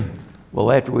Mediterranean.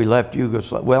 Well, after we left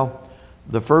Yugoslavia, well,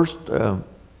 the first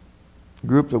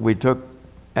group that we took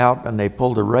out and they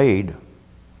pulled a raid,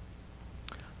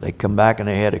 they come back and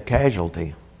they had a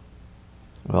casualty.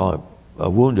 Well, a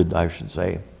wounded, I should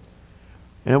say.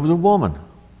 And it was a woman.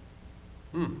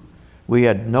 We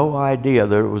had no idea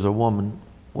that it was a woman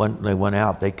when they went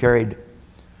out. They carried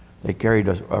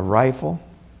a rifle,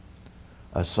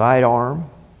 a sidearm,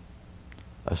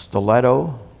 a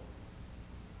stiletto,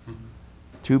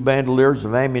 2 bandoliers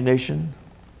of ammunition,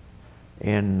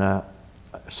 and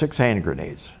 6 hand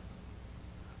grenades.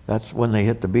 That's when they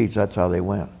hit the beach, that's how they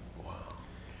went. Wow.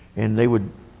 And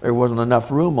there wasn't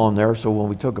enough room on there, so when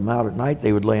we took them out at night,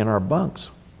 they would lay in our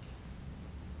bunks.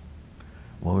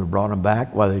 When we brought them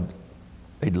back, well,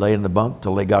 they'd lay in the bunk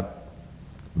till they got,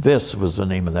 Vis was the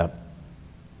name of that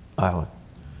island.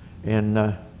 And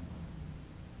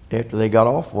after they got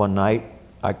off one night,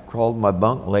 I crawled in my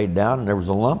bunk, laid down, and there was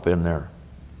a lump in there.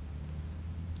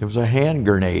 There was a hand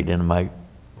grenade in my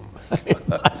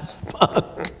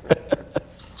bunk.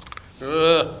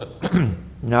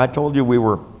 Now, I told you we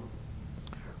were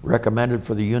recommended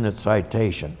for the unit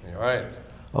citation. Right.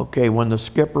 Okay, when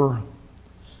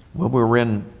we were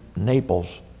in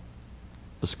Naples,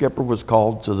 the skipper was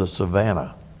called to the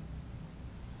Savannah.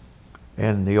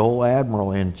 And the old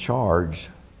admiral in charge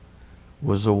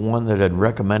was the one that had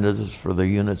recommended us for the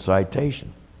unit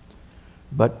citation.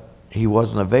 But he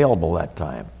wasn't available that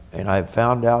time. And I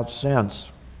found out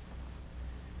since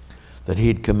that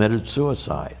he'd committed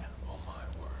suicide. Oh my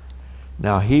word.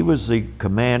 Now, he was the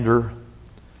commander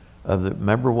of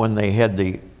remember when they had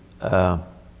the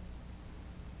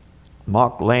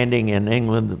mock landing in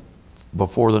England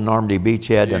before the Normandy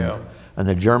beachhead, and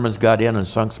the Germans got in and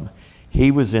sunk some. He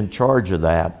was in charge of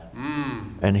that,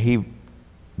 and he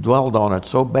dwelled on it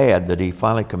so bad that he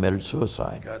finally committed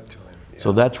suicide. Got to him. Yeah.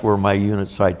 So that's where my unit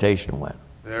citation went.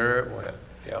 There it went.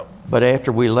 Yeah. But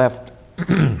after we left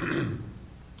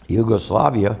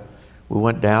Yugoslavia, we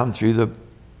went down through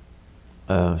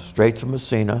Straits of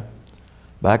Messina,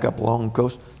 back up along the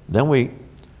coast. Then we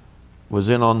was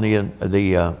in on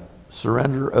the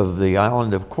surrender of the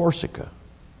island of Corsica.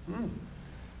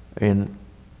 And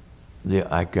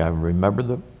I can remember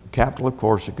the capital of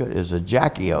Corsica is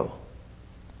Ajaccio.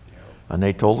 And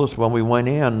they told us when we went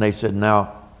in, they said,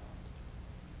 now,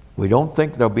 we don't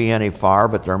think there'll be any fire,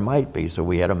 but there might be. So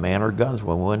we had to man our guns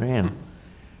when we went in.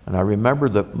 And I remember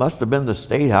that must have been the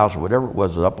State House or whatever it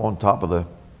was up on top of the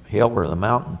hill or the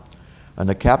mountain. And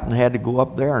the captain had to go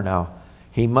up there. Now,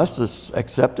 he must have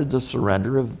accepted the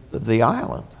surrender of the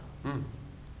island.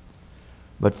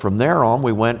 But from there on,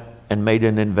 we went and made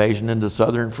an invasion into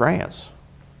southern France.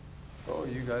 Oh,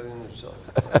 you got into southern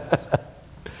France.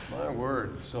 My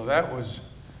word. So that was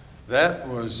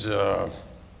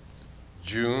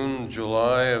June,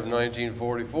 July of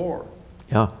 1944.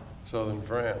 Yeah. Southern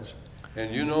France.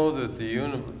 And you know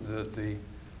that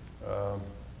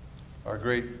our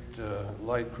great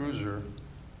light cruiser,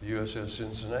 the USS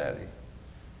Cincinnati,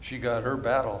 she got her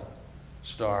battle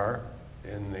star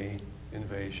in the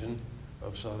invasion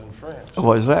of southern France.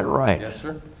 Was that right? Yes,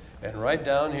 sir. And right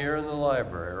down here in the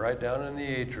library, right down in the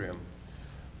atrium,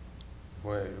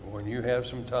 when you have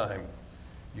some time,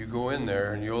 you go in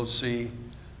there and you'll see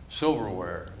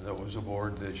silverware that was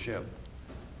aboard this ship.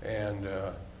 And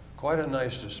quite a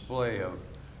nice display of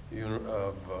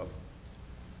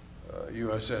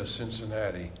USS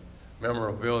Cincinnati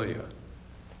memorabilia.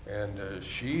 And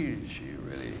she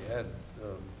really had,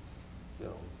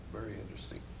 very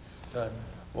interesting time.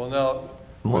 Well, now,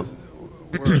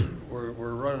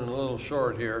 we're running a little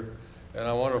short here, and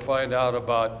I want to find out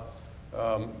about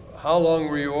how long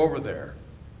were you over there?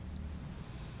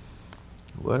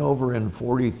 Went over in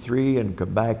 43 and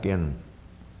come back in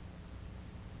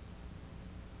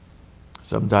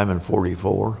sometime in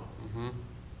 44.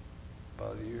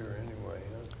 About a year anyway,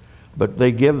 huh? But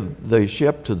they give the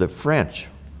ship to the French.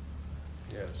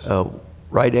 Yes.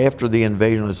 Right after the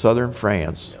invasion of southern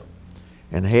France. Yep.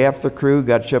 And half the crew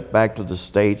got shipped back to the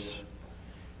States,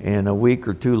 and a week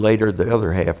or two later, the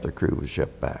other half of the crew was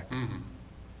shipped back.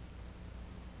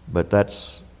 But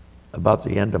that's about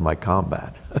the end of my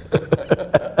combat.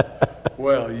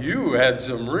 Well, you had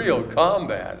some real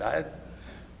combat.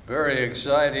 Very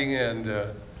exciting, and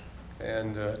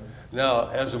now,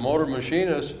 as a motor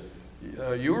machinist,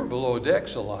 you were below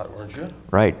decks a lot, weren't you?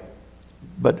 Right.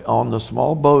 But on the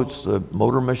small boats, the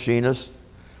motor machinist,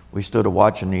 we stood a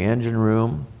watch in the engine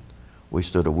room, we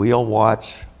stood a wheel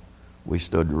watch, we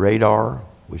stood radar,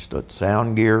 we stood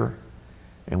sound gear,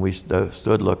 and we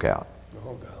stood lookout.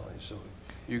 Oh, golly, so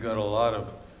you got a lot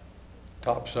of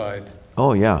topside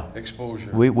exposure.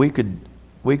 We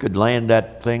could land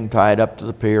that thing tied up to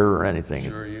the pier or anything.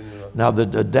 Sure, you knew. Now, the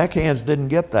deckhands didn't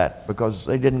get that because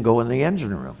they didn't go in the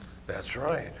engine room. That's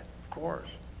right, of course.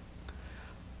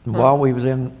 While we was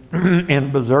in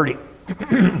Bizerti,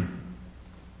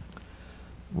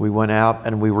 we went out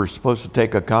and we were supposed to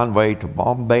take a convoy to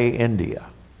Bombay, India.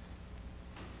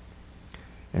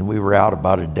 And we were out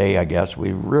about a day, I guess.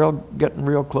 We were getting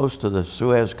real close to the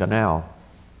Suez Canal.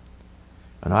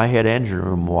 And I had engine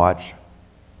room watch,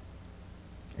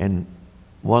 and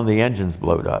one of the engines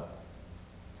blowed up.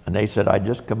 And they said, I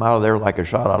just come out of there like a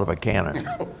shot out of a cannon.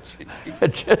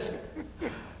 just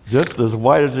as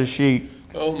white as a sheet.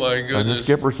 Oh my goodness. And the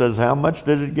skipper says, how much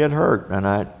did it get hurt? And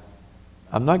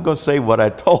I'm not going to say what I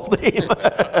told him,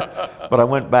 but I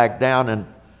went back down, and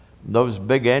those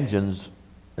big engines,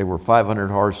 they were 500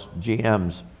 horse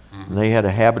GMs, and they had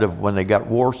a habit of, when they got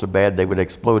wore so bad, they would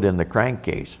explode in the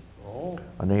crankcase. Oh.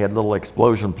 And they had little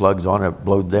explosion plugs on it,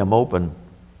 blowed them open,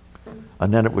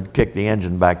 and then it would kick the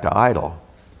engine back to idle.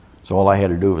 So all I had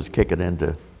to do was kick it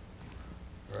into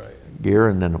gear,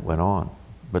 and then it went on.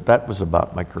 But that was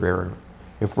about my career.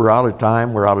 If we're out of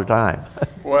time, we're out of time.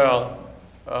 Well,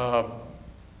 I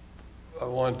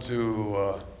want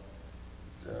to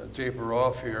taper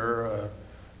off here.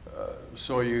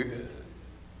 So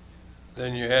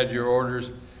then you had your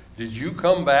orders. Did you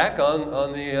come back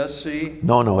on the SC?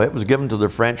 No, it was given to the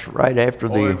French right after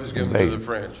the it was given invasion. to the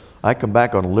French. I come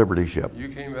back on a Liberty ship. You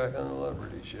came back on a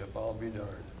Liberty ship, I'll be darned.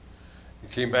 You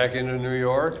came back into New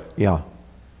York? Yeah.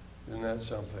 Isn't that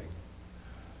something?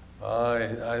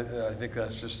 I think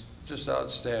that's just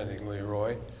outstanding,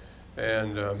 Leroy.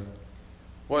 And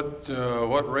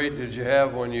what rate did you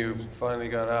have when you finally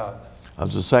got out? I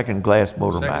was a second class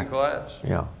motor mech. Second class?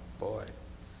 Yeah. Boy,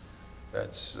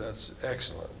 that's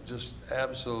excellent. Just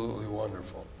absolutely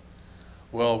wonderful.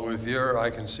 Well, I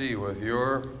can see with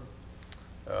your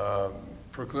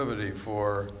proclivity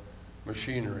for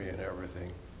machinery and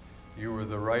everything, you were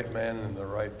the right man in the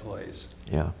right place.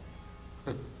 Yeah.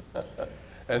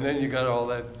 And then you got all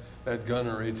that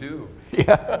gunnery too.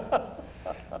 Yeah.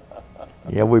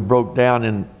 Yeah, we broke down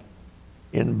in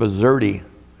Bizerti,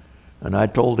 and I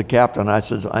told the captain, I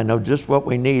said, I know just what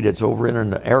we need. It's over in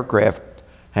an aircraft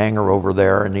hangar over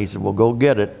there. And he said, well, go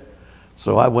get it.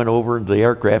 So I went over to the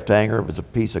aircraft hangar. It was a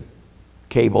piece of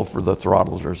cable for the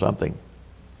throttles or something.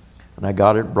 And I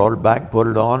got it, brought it back, put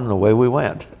it on, and away we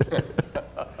went.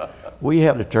 We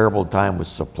had a terrible time with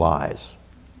supplies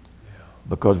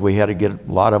because we had to get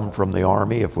a lot of them from the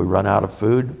Army. If we run out of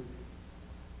food,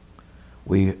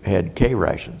 we had K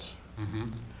rations.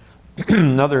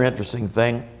 Another interesting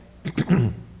thing,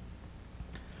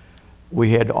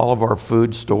 we had all of our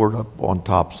food stored up on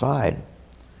top side.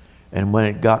 And when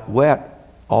it got wet,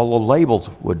 all the labels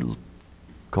would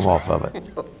come off of it.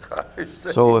 Oh, gosh.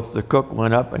 So if the cook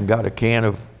went up and got a can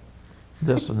of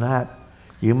this and that,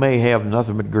 you may have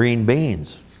nothing but green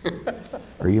beans,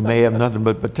 or you may have nothing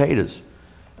but potatoes.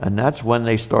 And that's when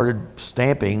they started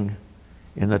stamping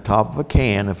in the top of a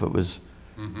can. If it was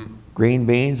green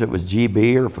beans, it was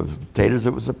GB, or if it was potatoes,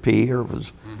 it was a P, or if it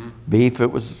was beef,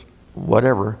 it was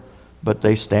whatever. But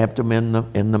they stamped them in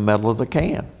the metal of the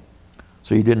can.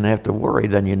 So you didn't have to worry,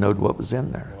 then you knowed what was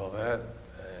in there. Well,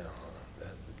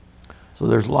 So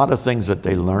there's a lot of things that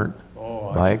they learned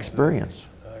by experience.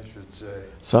 I should say.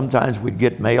 Sometimes we'd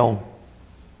get mail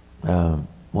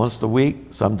once a week,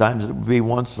 sometimes it would be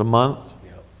once a month,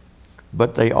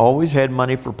 but they always had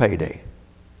money for payday.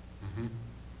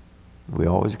 We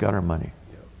always got our money.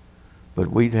 But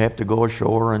we'd have to go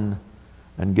ashore and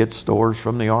get stores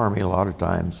from the Army a lot of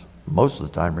times, most of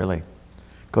the time really,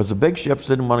 because the big ships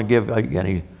didn't want to give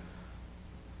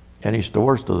any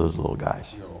stores to those little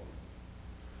guys. No.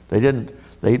 They didn't.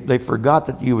 They forgot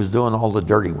that you was doing all the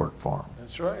dirty work for them.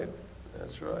 That's right.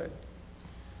 That's right.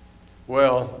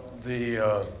 Well,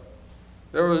 there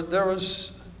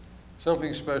was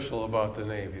something special about the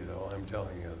Navy, though. I'm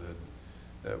telling you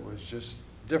that was just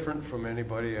different from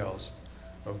anybody else,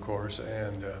 of course,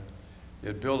 and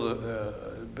it built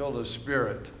a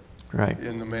spirit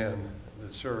in the men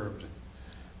that served.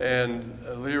 And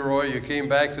Leroy, you came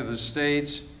back to the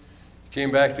States. Came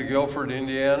back to Guilford,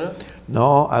 Indiana?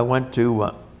 No, I went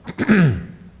to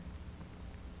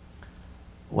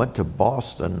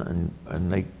Boston, and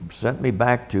they sent me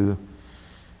back to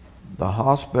the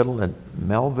hospital in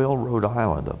Melville, Rhode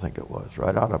Island, I think it was,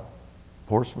 right out of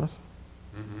Portsmouth.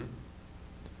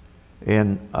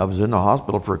 And I was in the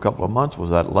hospital for a couple of months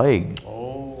with that leg.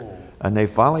 Oh. And they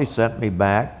finally sent me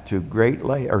back to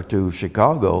to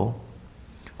Chicago,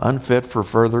 unfit for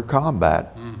further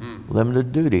combat,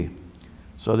 limited duty.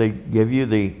 So they give you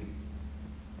the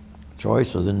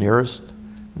choice of the nearest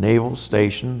naval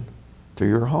station to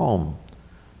your home.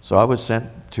 So I was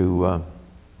sent to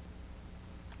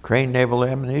Crane Naval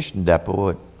Ammunition Depot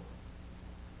at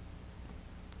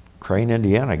Crane,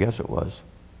 Indiana, I guess it was.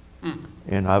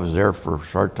 And I was there for a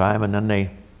short time, and then they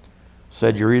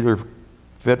said you're either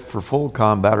fit for full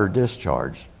combat or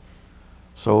discharge.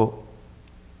 So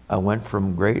I went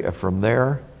from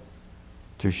there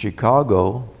to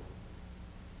Chicago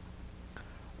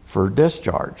for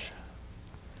discharge.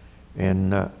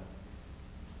 And I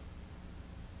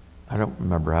don't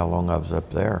remember how long I was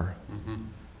up there.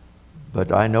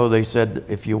 But I know they said,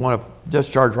 if you want a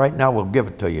discharge right now, we'll give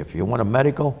it to you. If you want a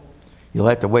medical, you'll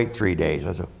have to wait 3 days.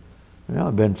 I said, well,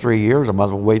 it's been 3 years. I might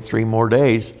as well wait 3 more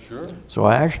days. Sure. So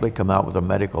I actually come out with a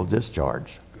medical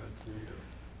discharge. Good for you.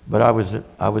 But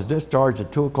I was discharged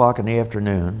at 2 o'clock in the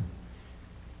afternoon.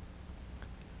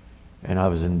 And I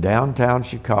was in downtown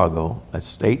Chicago at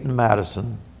State and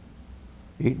Madison,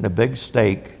 eating a big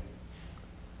steak,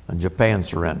 and Japan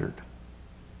surrendered.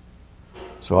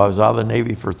 So I was out of the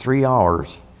Navy for 3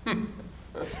 hours, and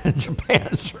Japan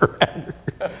surrendered.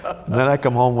 And then I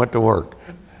come home, went to work.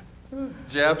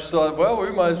 Japs thought, well,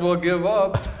 we might as well give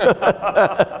up.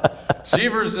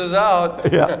 Seevers is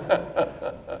out.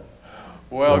 Yeah.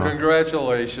 Well,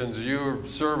 congratulations. Your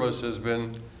service has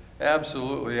been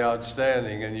absolutely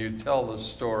outstanding, and you tell the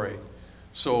story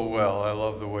so well. I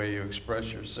love the way you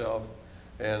express yourself,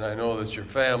 and I know that your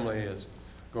family is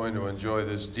going to enjoy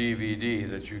this DVD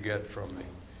that you get from the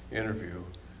interview.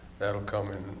 That'll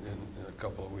come in a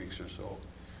couple of weeks or so.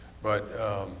 But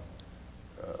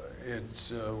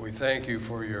we thank you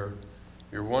for your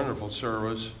wonderful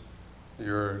service,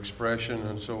 your expression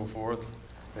and so forth,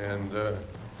 and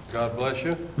God bless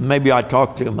you. Maybe I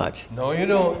talk too much. No, you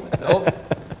don't. Nope.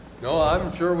 No,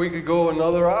 I'm sure we could go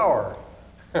another hour.